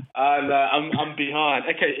 And I'm behind.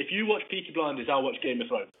 Okay, if you watch Peaky Blinders, I'll watch Game of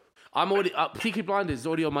Thrones. I'm already Peaky Blinders is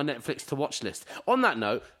already on my Netflix to watch list. On that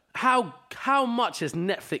note, how much has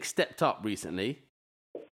Netflix stepped up recently?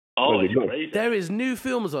 Oh, it's crazy. There is new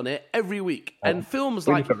films on it every week, and films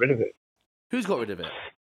like got rid of it. Who's got rid of it?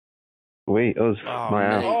 Us.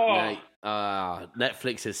 Mate.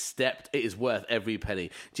 Netflix has stepped. It is worth every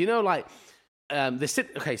penny. Do you know, like, the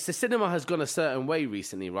cinema has gone a certain way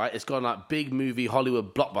recently, right? It's gone like big movie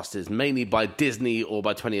Hollywood blockbusters, mainly by Disney or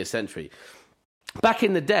by 20th Century. Back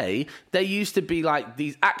in the day, there used to be like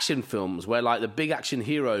these action films where like the big action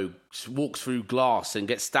hero walks through glass and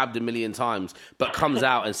gets stabbed a million times, but comes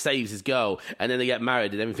out and saves his girl, and then they get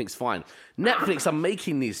married and everything's fine. Netflix are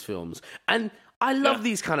making these films, and I love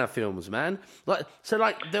these kind of films, man. Like,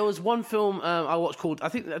 there was one film I watched called, I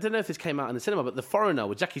don't know if this came out in the cinema, but The Foreigner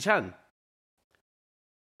with Jackie Chan.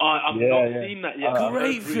 I've not seen that yet.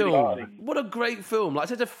 Great film. What a great film. Like,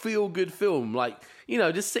 such a feel-good film. Like, you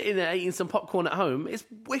know, just sitting there eating some popcorn at home. It's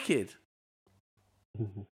wicked.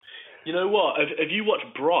 You know what? Have you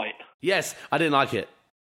watched Bright? Yes, I didn't like it.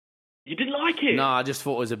 You didn't like it? No, I just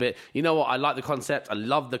thought it was a bit... You know what? I like the concept. I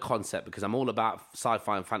love the concept because I'm all about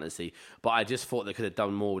sci-fi and fantasy. But I just thought they could have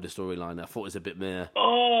done more with the storyline. I thought it was a bit meh.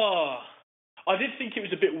 Oh, I did think it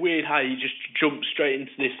was a bit weird how you just jumped straight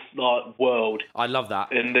into this like world. I love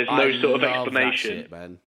that. And there's no sort of explanation. That shit,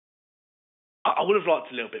 man. I would have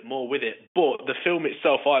liked a little bit more with it, but the film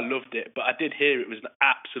itself, I loved it. But I did hear it was an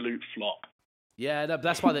absolute flop. Yeah, no,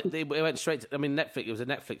 that's why they went straight to, I mean, Netflix. It was a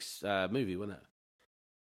Netflix movie, wasn't it?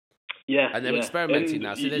 Yeah, and they're experimenting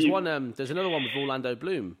now. So there's there's another one with Orlando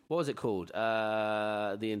Bloom. What was it called?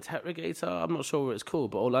 The Interrogator. I'm not sure what it's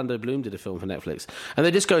called, but Orlando Bloom did a film for Netflix, and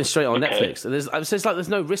they're just going straight on Netflix. And so it's like there's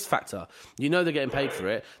no risk factor. You know they're getting paid for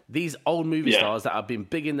it. These old movie stars that have been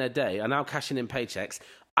big in their day are now cashing in paychecks.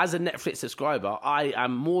 As a Netflix subscriber, I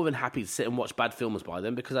am more than happy to sit and watch bad films by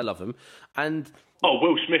them because I love them. And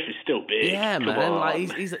Will Smith is still big. Yeah, man.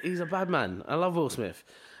 Like he's a bad man. I love Will Smith.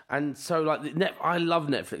 And so, like, I love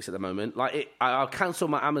Netflix at the moment. Like, I'll cancel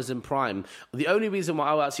my Amazon Prime. The only reason why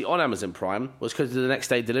I was actually on Amazon Prime was because of the next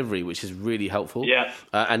day delivery, which is really helpful. Yeah.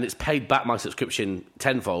 And it's paid back my subscription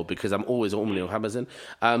tenfold because I'm always normally on Amazon.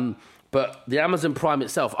 But the Amazon Prime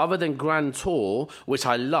itself, other than Grand Tour, which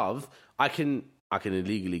I love, I can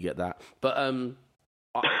illegally get that. But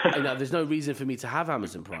there's no reason for me to have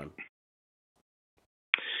Amazon Prime.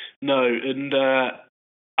 No, and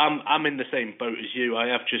I'm in the same boat as you. I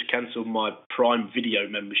have just cancelled my Prime Video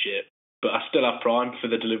membership, but I still have Prime for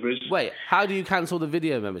the deliveries. Wait, how do you cancel the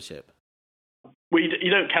video membership? Well, you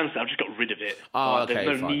don't cancel it. I've just got rid of it. Oh, okay,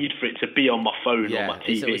 there's no need for it to be on my phone or my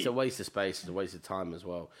TV. It's a waste of space. It's a waste of time as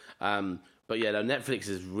well. But yeah, no, Netflix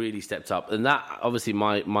has really stepped up, and that obviously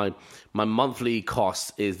my monthly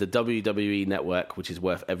cost is the WWE Network, which is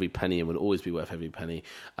worth every penny and will always be worth every penny.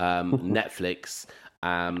 Netflix,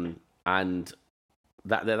 and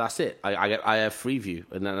that's it. I have Freeview,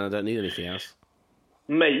 and then I don't need anything else.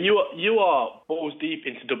 Mate, you are balls deep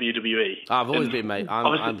into WWE. I've always been, mate.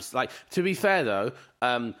 I'm like, to be fair though,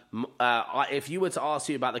 if you were to ask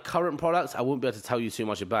you about the current products, I wouldn't be able to tell you too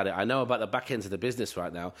much about it. I know about the back end of the business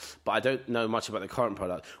right now, but I don't know much about the current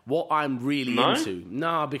product. What I'm really into,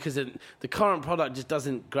 because the current product just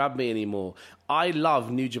doesn't grab me anymore. I love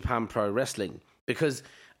New Japan Pro Wrestling because.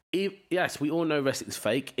 Yes, we all know wrestling's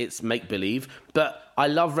fake. It's make-believe. But I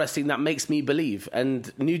love wrestling that makes me believe.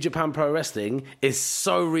 And New Japan Pro Wrestling is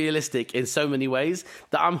so realistic in so many ways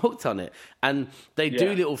that I'm hooked on it. And they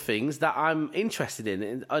do little things that I'm interested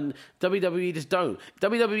in. And WWE just don't.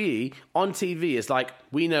 WWE on TV is like,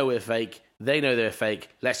 we know we're fake. They know they're fake.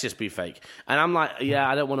 Let's just be fake. And I'm like,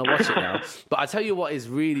 I don't want to watch it now. But I tell you what is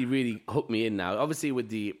really, really hooked me in now. Obviously, with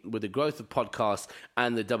the growth of podcasts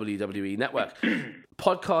and the WWE Network,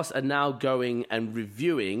 podcasts are now going and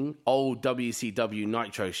reviewing old WCW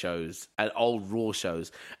Nitro shows and old Raw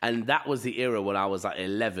shows. And that was the era when I was like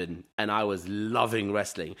 11 and I was loving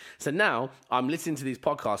wrestling. So now I'm listening to these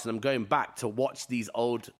podcasts and I'm going back to watch these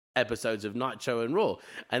old episodes of Nitro and Raw.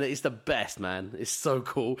 And it's the best, man. It's so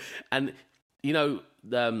cool. And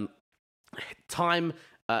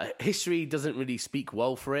history doesn't really speak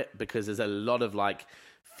well for it because there's a lot of like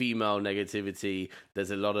female negativity.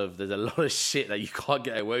 There's a lot of shit that you can't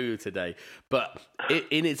get away with today. But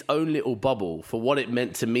in its own little bubble, for what it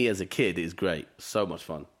meant to me as a kid, is great. So much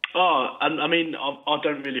fun. Oh, and I mean, I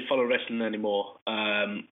don't really follow wrestling anymore.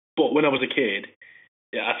 But when I was a kid,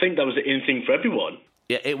 I think that was the in thing for everyone.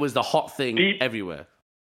 Yeah, it was the hot thing everywhere.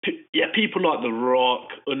 People like The Rock,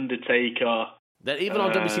 Undertaker. Then even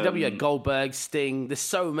on WCW, had Goldberg, Sting. There's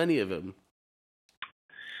so many of them.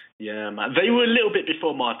 Yeah, man. They were a little bit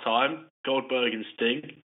before my time, Goldberg and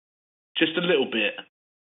Sting. Just a little bit.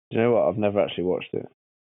 Do you know what? I've never actually watched it.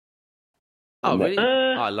 Oh, really?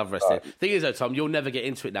 I love wrestling. Thing is, though, Tom, you'll never get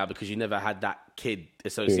into it now because you never had that kid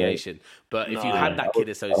association. But if you had that kid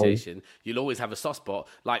association, you'll always have a soft spot.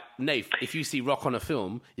 Like, Nath, if you see Rock on a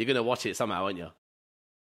film, you're going to watch it somehow, aren't you?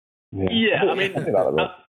 Yeah, I mean,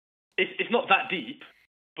 it's not that deep,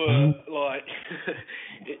 but like,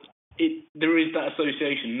 there is that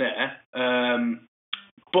association there.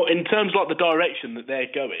 But in terms of like the direction that they're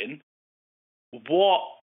going, what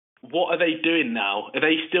are they doing now? Are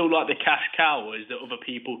they still like the cash cow, or is there other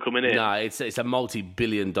people coming in? No, it's a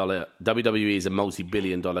multi-billion-dollar. WWE is a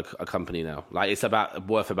multi-billion-dollar company now. Like it's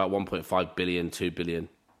worth about 1.5 billion, 2 billion.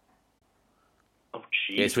 Oh,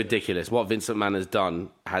 Jesus. It's ridiculous. What Vince McMahon has done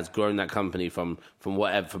has grown that company from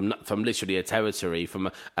literally a territory,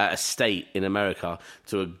 from a state in America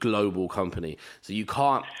to a global company. So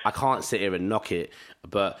I can't sit here and knock it,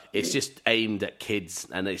 but it's just aimed at kids,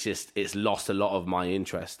 and it's lost a lot of my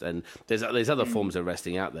interest. And there's other forms of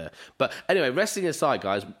wrestling out there. But anyway, wrestling aside,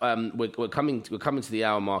 guys, we're coming to the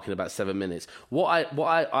hour mark in about 7 minutes.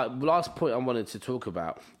 Last point I wanted to talk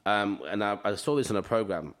about, and I saw this on a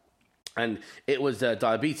program. And it was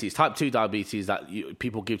diabetes, type 2 diabetes that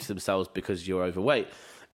people give to themselves because you're overweight.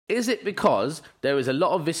 Is it because there is a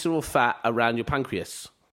lot of visceral fat around your pancreas?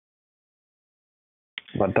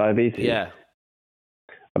 What, diabetes? Yeah.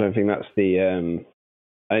 I don't think that's the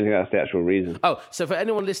actual reason. Oh, so for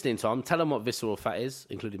anyone listening, Tom, tell them what visceral fat is,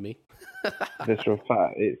 including me. Visceral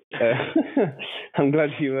fat. I'm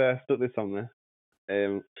glad you stuck this on there.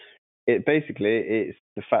 It's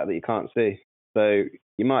the fat that you can't see. So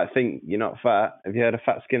you might think you're not fat. Have you heard of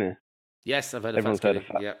fat skinny? Yes, I've heard of Everyone's fat heard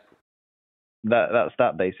skinny. of fat. That's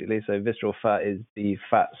that basically. So visceral fat is the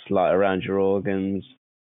fats like around your organs,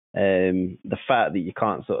 the fat that you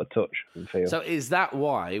can't sort of touch and feel. So is that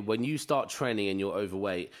why when you start training and you're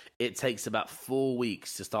overweight, it takes about 4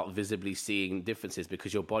 weeks to start visibly seeing differences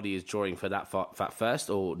because your body is drawing for that fat first,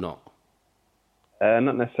 or not?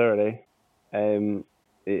 Not necessarily.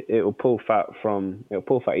 It'll pull fat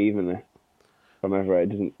evenly from everywhere.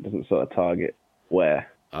 It doesn't sort of target where.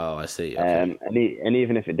 Oh, I see. Okay. And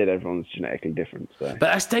even if it did, everyone's genetically different. So. But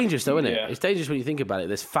that's dangerous, though, isn't it? Yeah. It's dangerous when you think about it.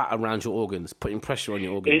 There's fat around your organs, putting pressure on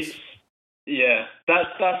your organs.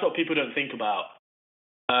 That's what people don't think about.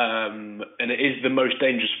 And it is the most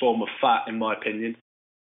dangerous form of fat, in my opinion.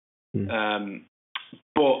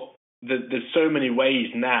 But there's so many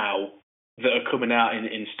ways now that are coming out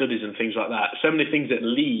in studies and things like that. So many things that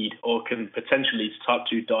lead or can potentially lead to type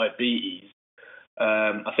 2 diabetes.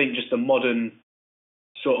 I think just the modern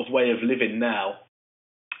sort of way of living now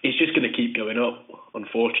is just going to keep going up,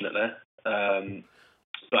 unfortunately.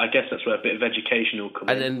 But I guess that's where a bit of education will come in.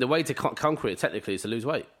 And then the way to conquer it, technically, is to lose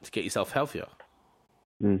weight, to get yourself healthier.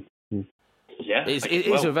 Yeah. It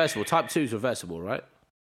is reversible. Type 2 is reversible, right?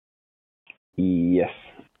 Yes,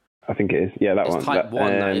 I think it is. Yeah, that it's one. Type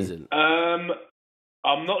 1 that isn't.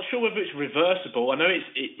 I'm not sure whether it's reversible. I know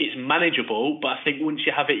it's manageable, but I think once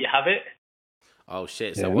you have it, you have it. Oh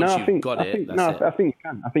shit! So once you've got it, that's it. I think you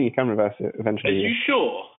can. I think you can reverse it eventually. Are you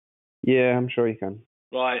sure? Yeah, I'm sure you can.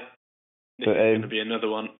 Right. This is going to be another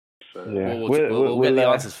one. So. Yeah. We'll get the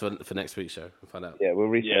answers for next week's show and find out. Yeah, we'll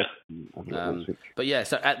research. But yeah,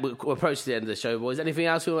 so we're approaching the end of the show, boys. Anything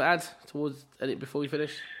else you want to add towards before we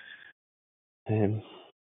finish? No,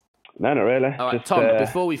 not really. All right, just, Tom.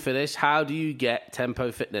 Before we finish, how do you get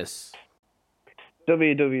Tempo Fitness?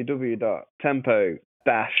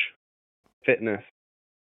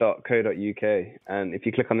 www.tempo-fitness.co.uk, and if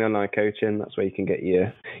you click on the online coaching, that's where you can get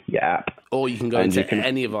your app. Or you can go into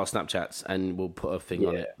any of our Snapchats, and we'll put a thing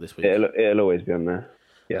on it this week. It'll always be on there.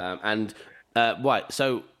 Yeah. Right.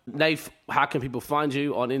 So, Nath, how can people find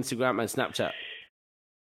you on Instagram and Snapchat?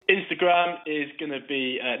 Instagram is going to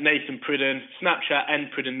be Nathan Pridden, Snapchat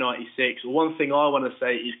npridden96. One thing I want to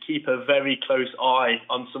say is keep a very close eye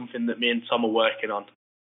on something that me and Tom are working on.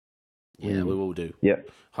 Yeah, we will do. Yeah.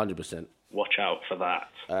 100%. Watch out for that.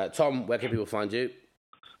 Tom, where can people find you?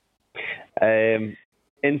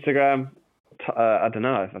 Instagram, I don't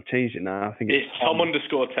know. I've changed it now. I think it's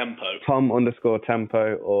Tom_Tempo.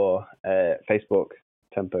 Tom_Tempo or Facebook,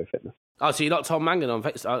 Tempo Fitness. Oh, so you're not Tom Mangan on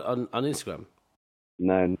Instagram?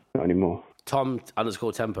 No, not anymore.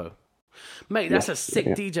 Tom_Tempo. Mate, that's a sick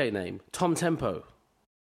DJ name. Tom Tempo.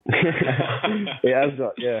 It has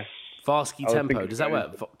got, yeah. Varsky Tempo. Does that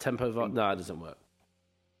work? Tempo? No, it doesn't work.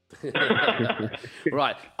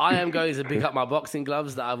 Right, I am going to pick up my boxing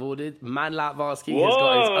gloves that I've ordered. Man like Varsky has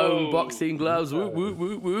got his own boxing gloves. Whoop, whoop,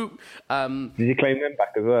 whoop, whoop. Did you claim them back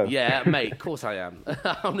as well? Yeah, mate, of course I am.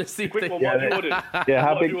 Honestly, quick one, what have you ordered? Yeah,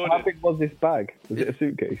 how big was this bag? Was it a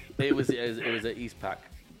suitcase? It was an East Pack.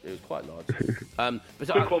 It was quite large. But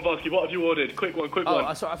quick one, Varsky, what have you ordered? Quick one.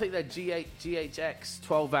 I think they're GHX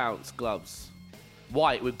 12-ounce gloves.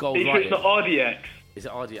 White with gold writing. writing. It's not RDX. Is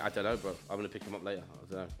it RDX? I don't know, bro. I'm going to pick them up later.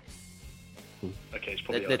 I don't know. Okay, it's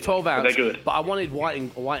probably they're 12 ounce. They're good. But I wanted white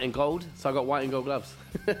and gold, so I got white and gold gloves.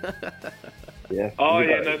 Yeah. Oh,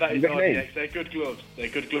 yeah, no, that is RDX. They're good gloves.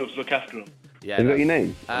 Look after them. Yeah, have you got your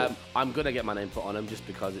name? I'm going to get my name put on them just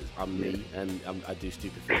because I'm me and I do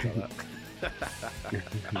stupid things like that.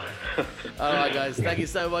 All right, guys. Thank you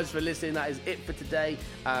so much for listening. That is it for today.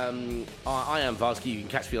 I am Varsky. You can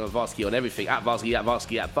catch me on Varsky on everything. At Varsky.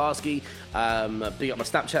 Big up my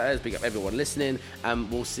Snapchatters. Big up everyone listening. And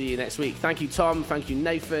we'll see you next week. Thank you, Tom. Thank you,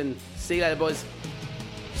 Nathan. See you later, boys.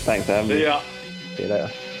 Thanks, Adam. See ya. See you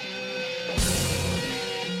later.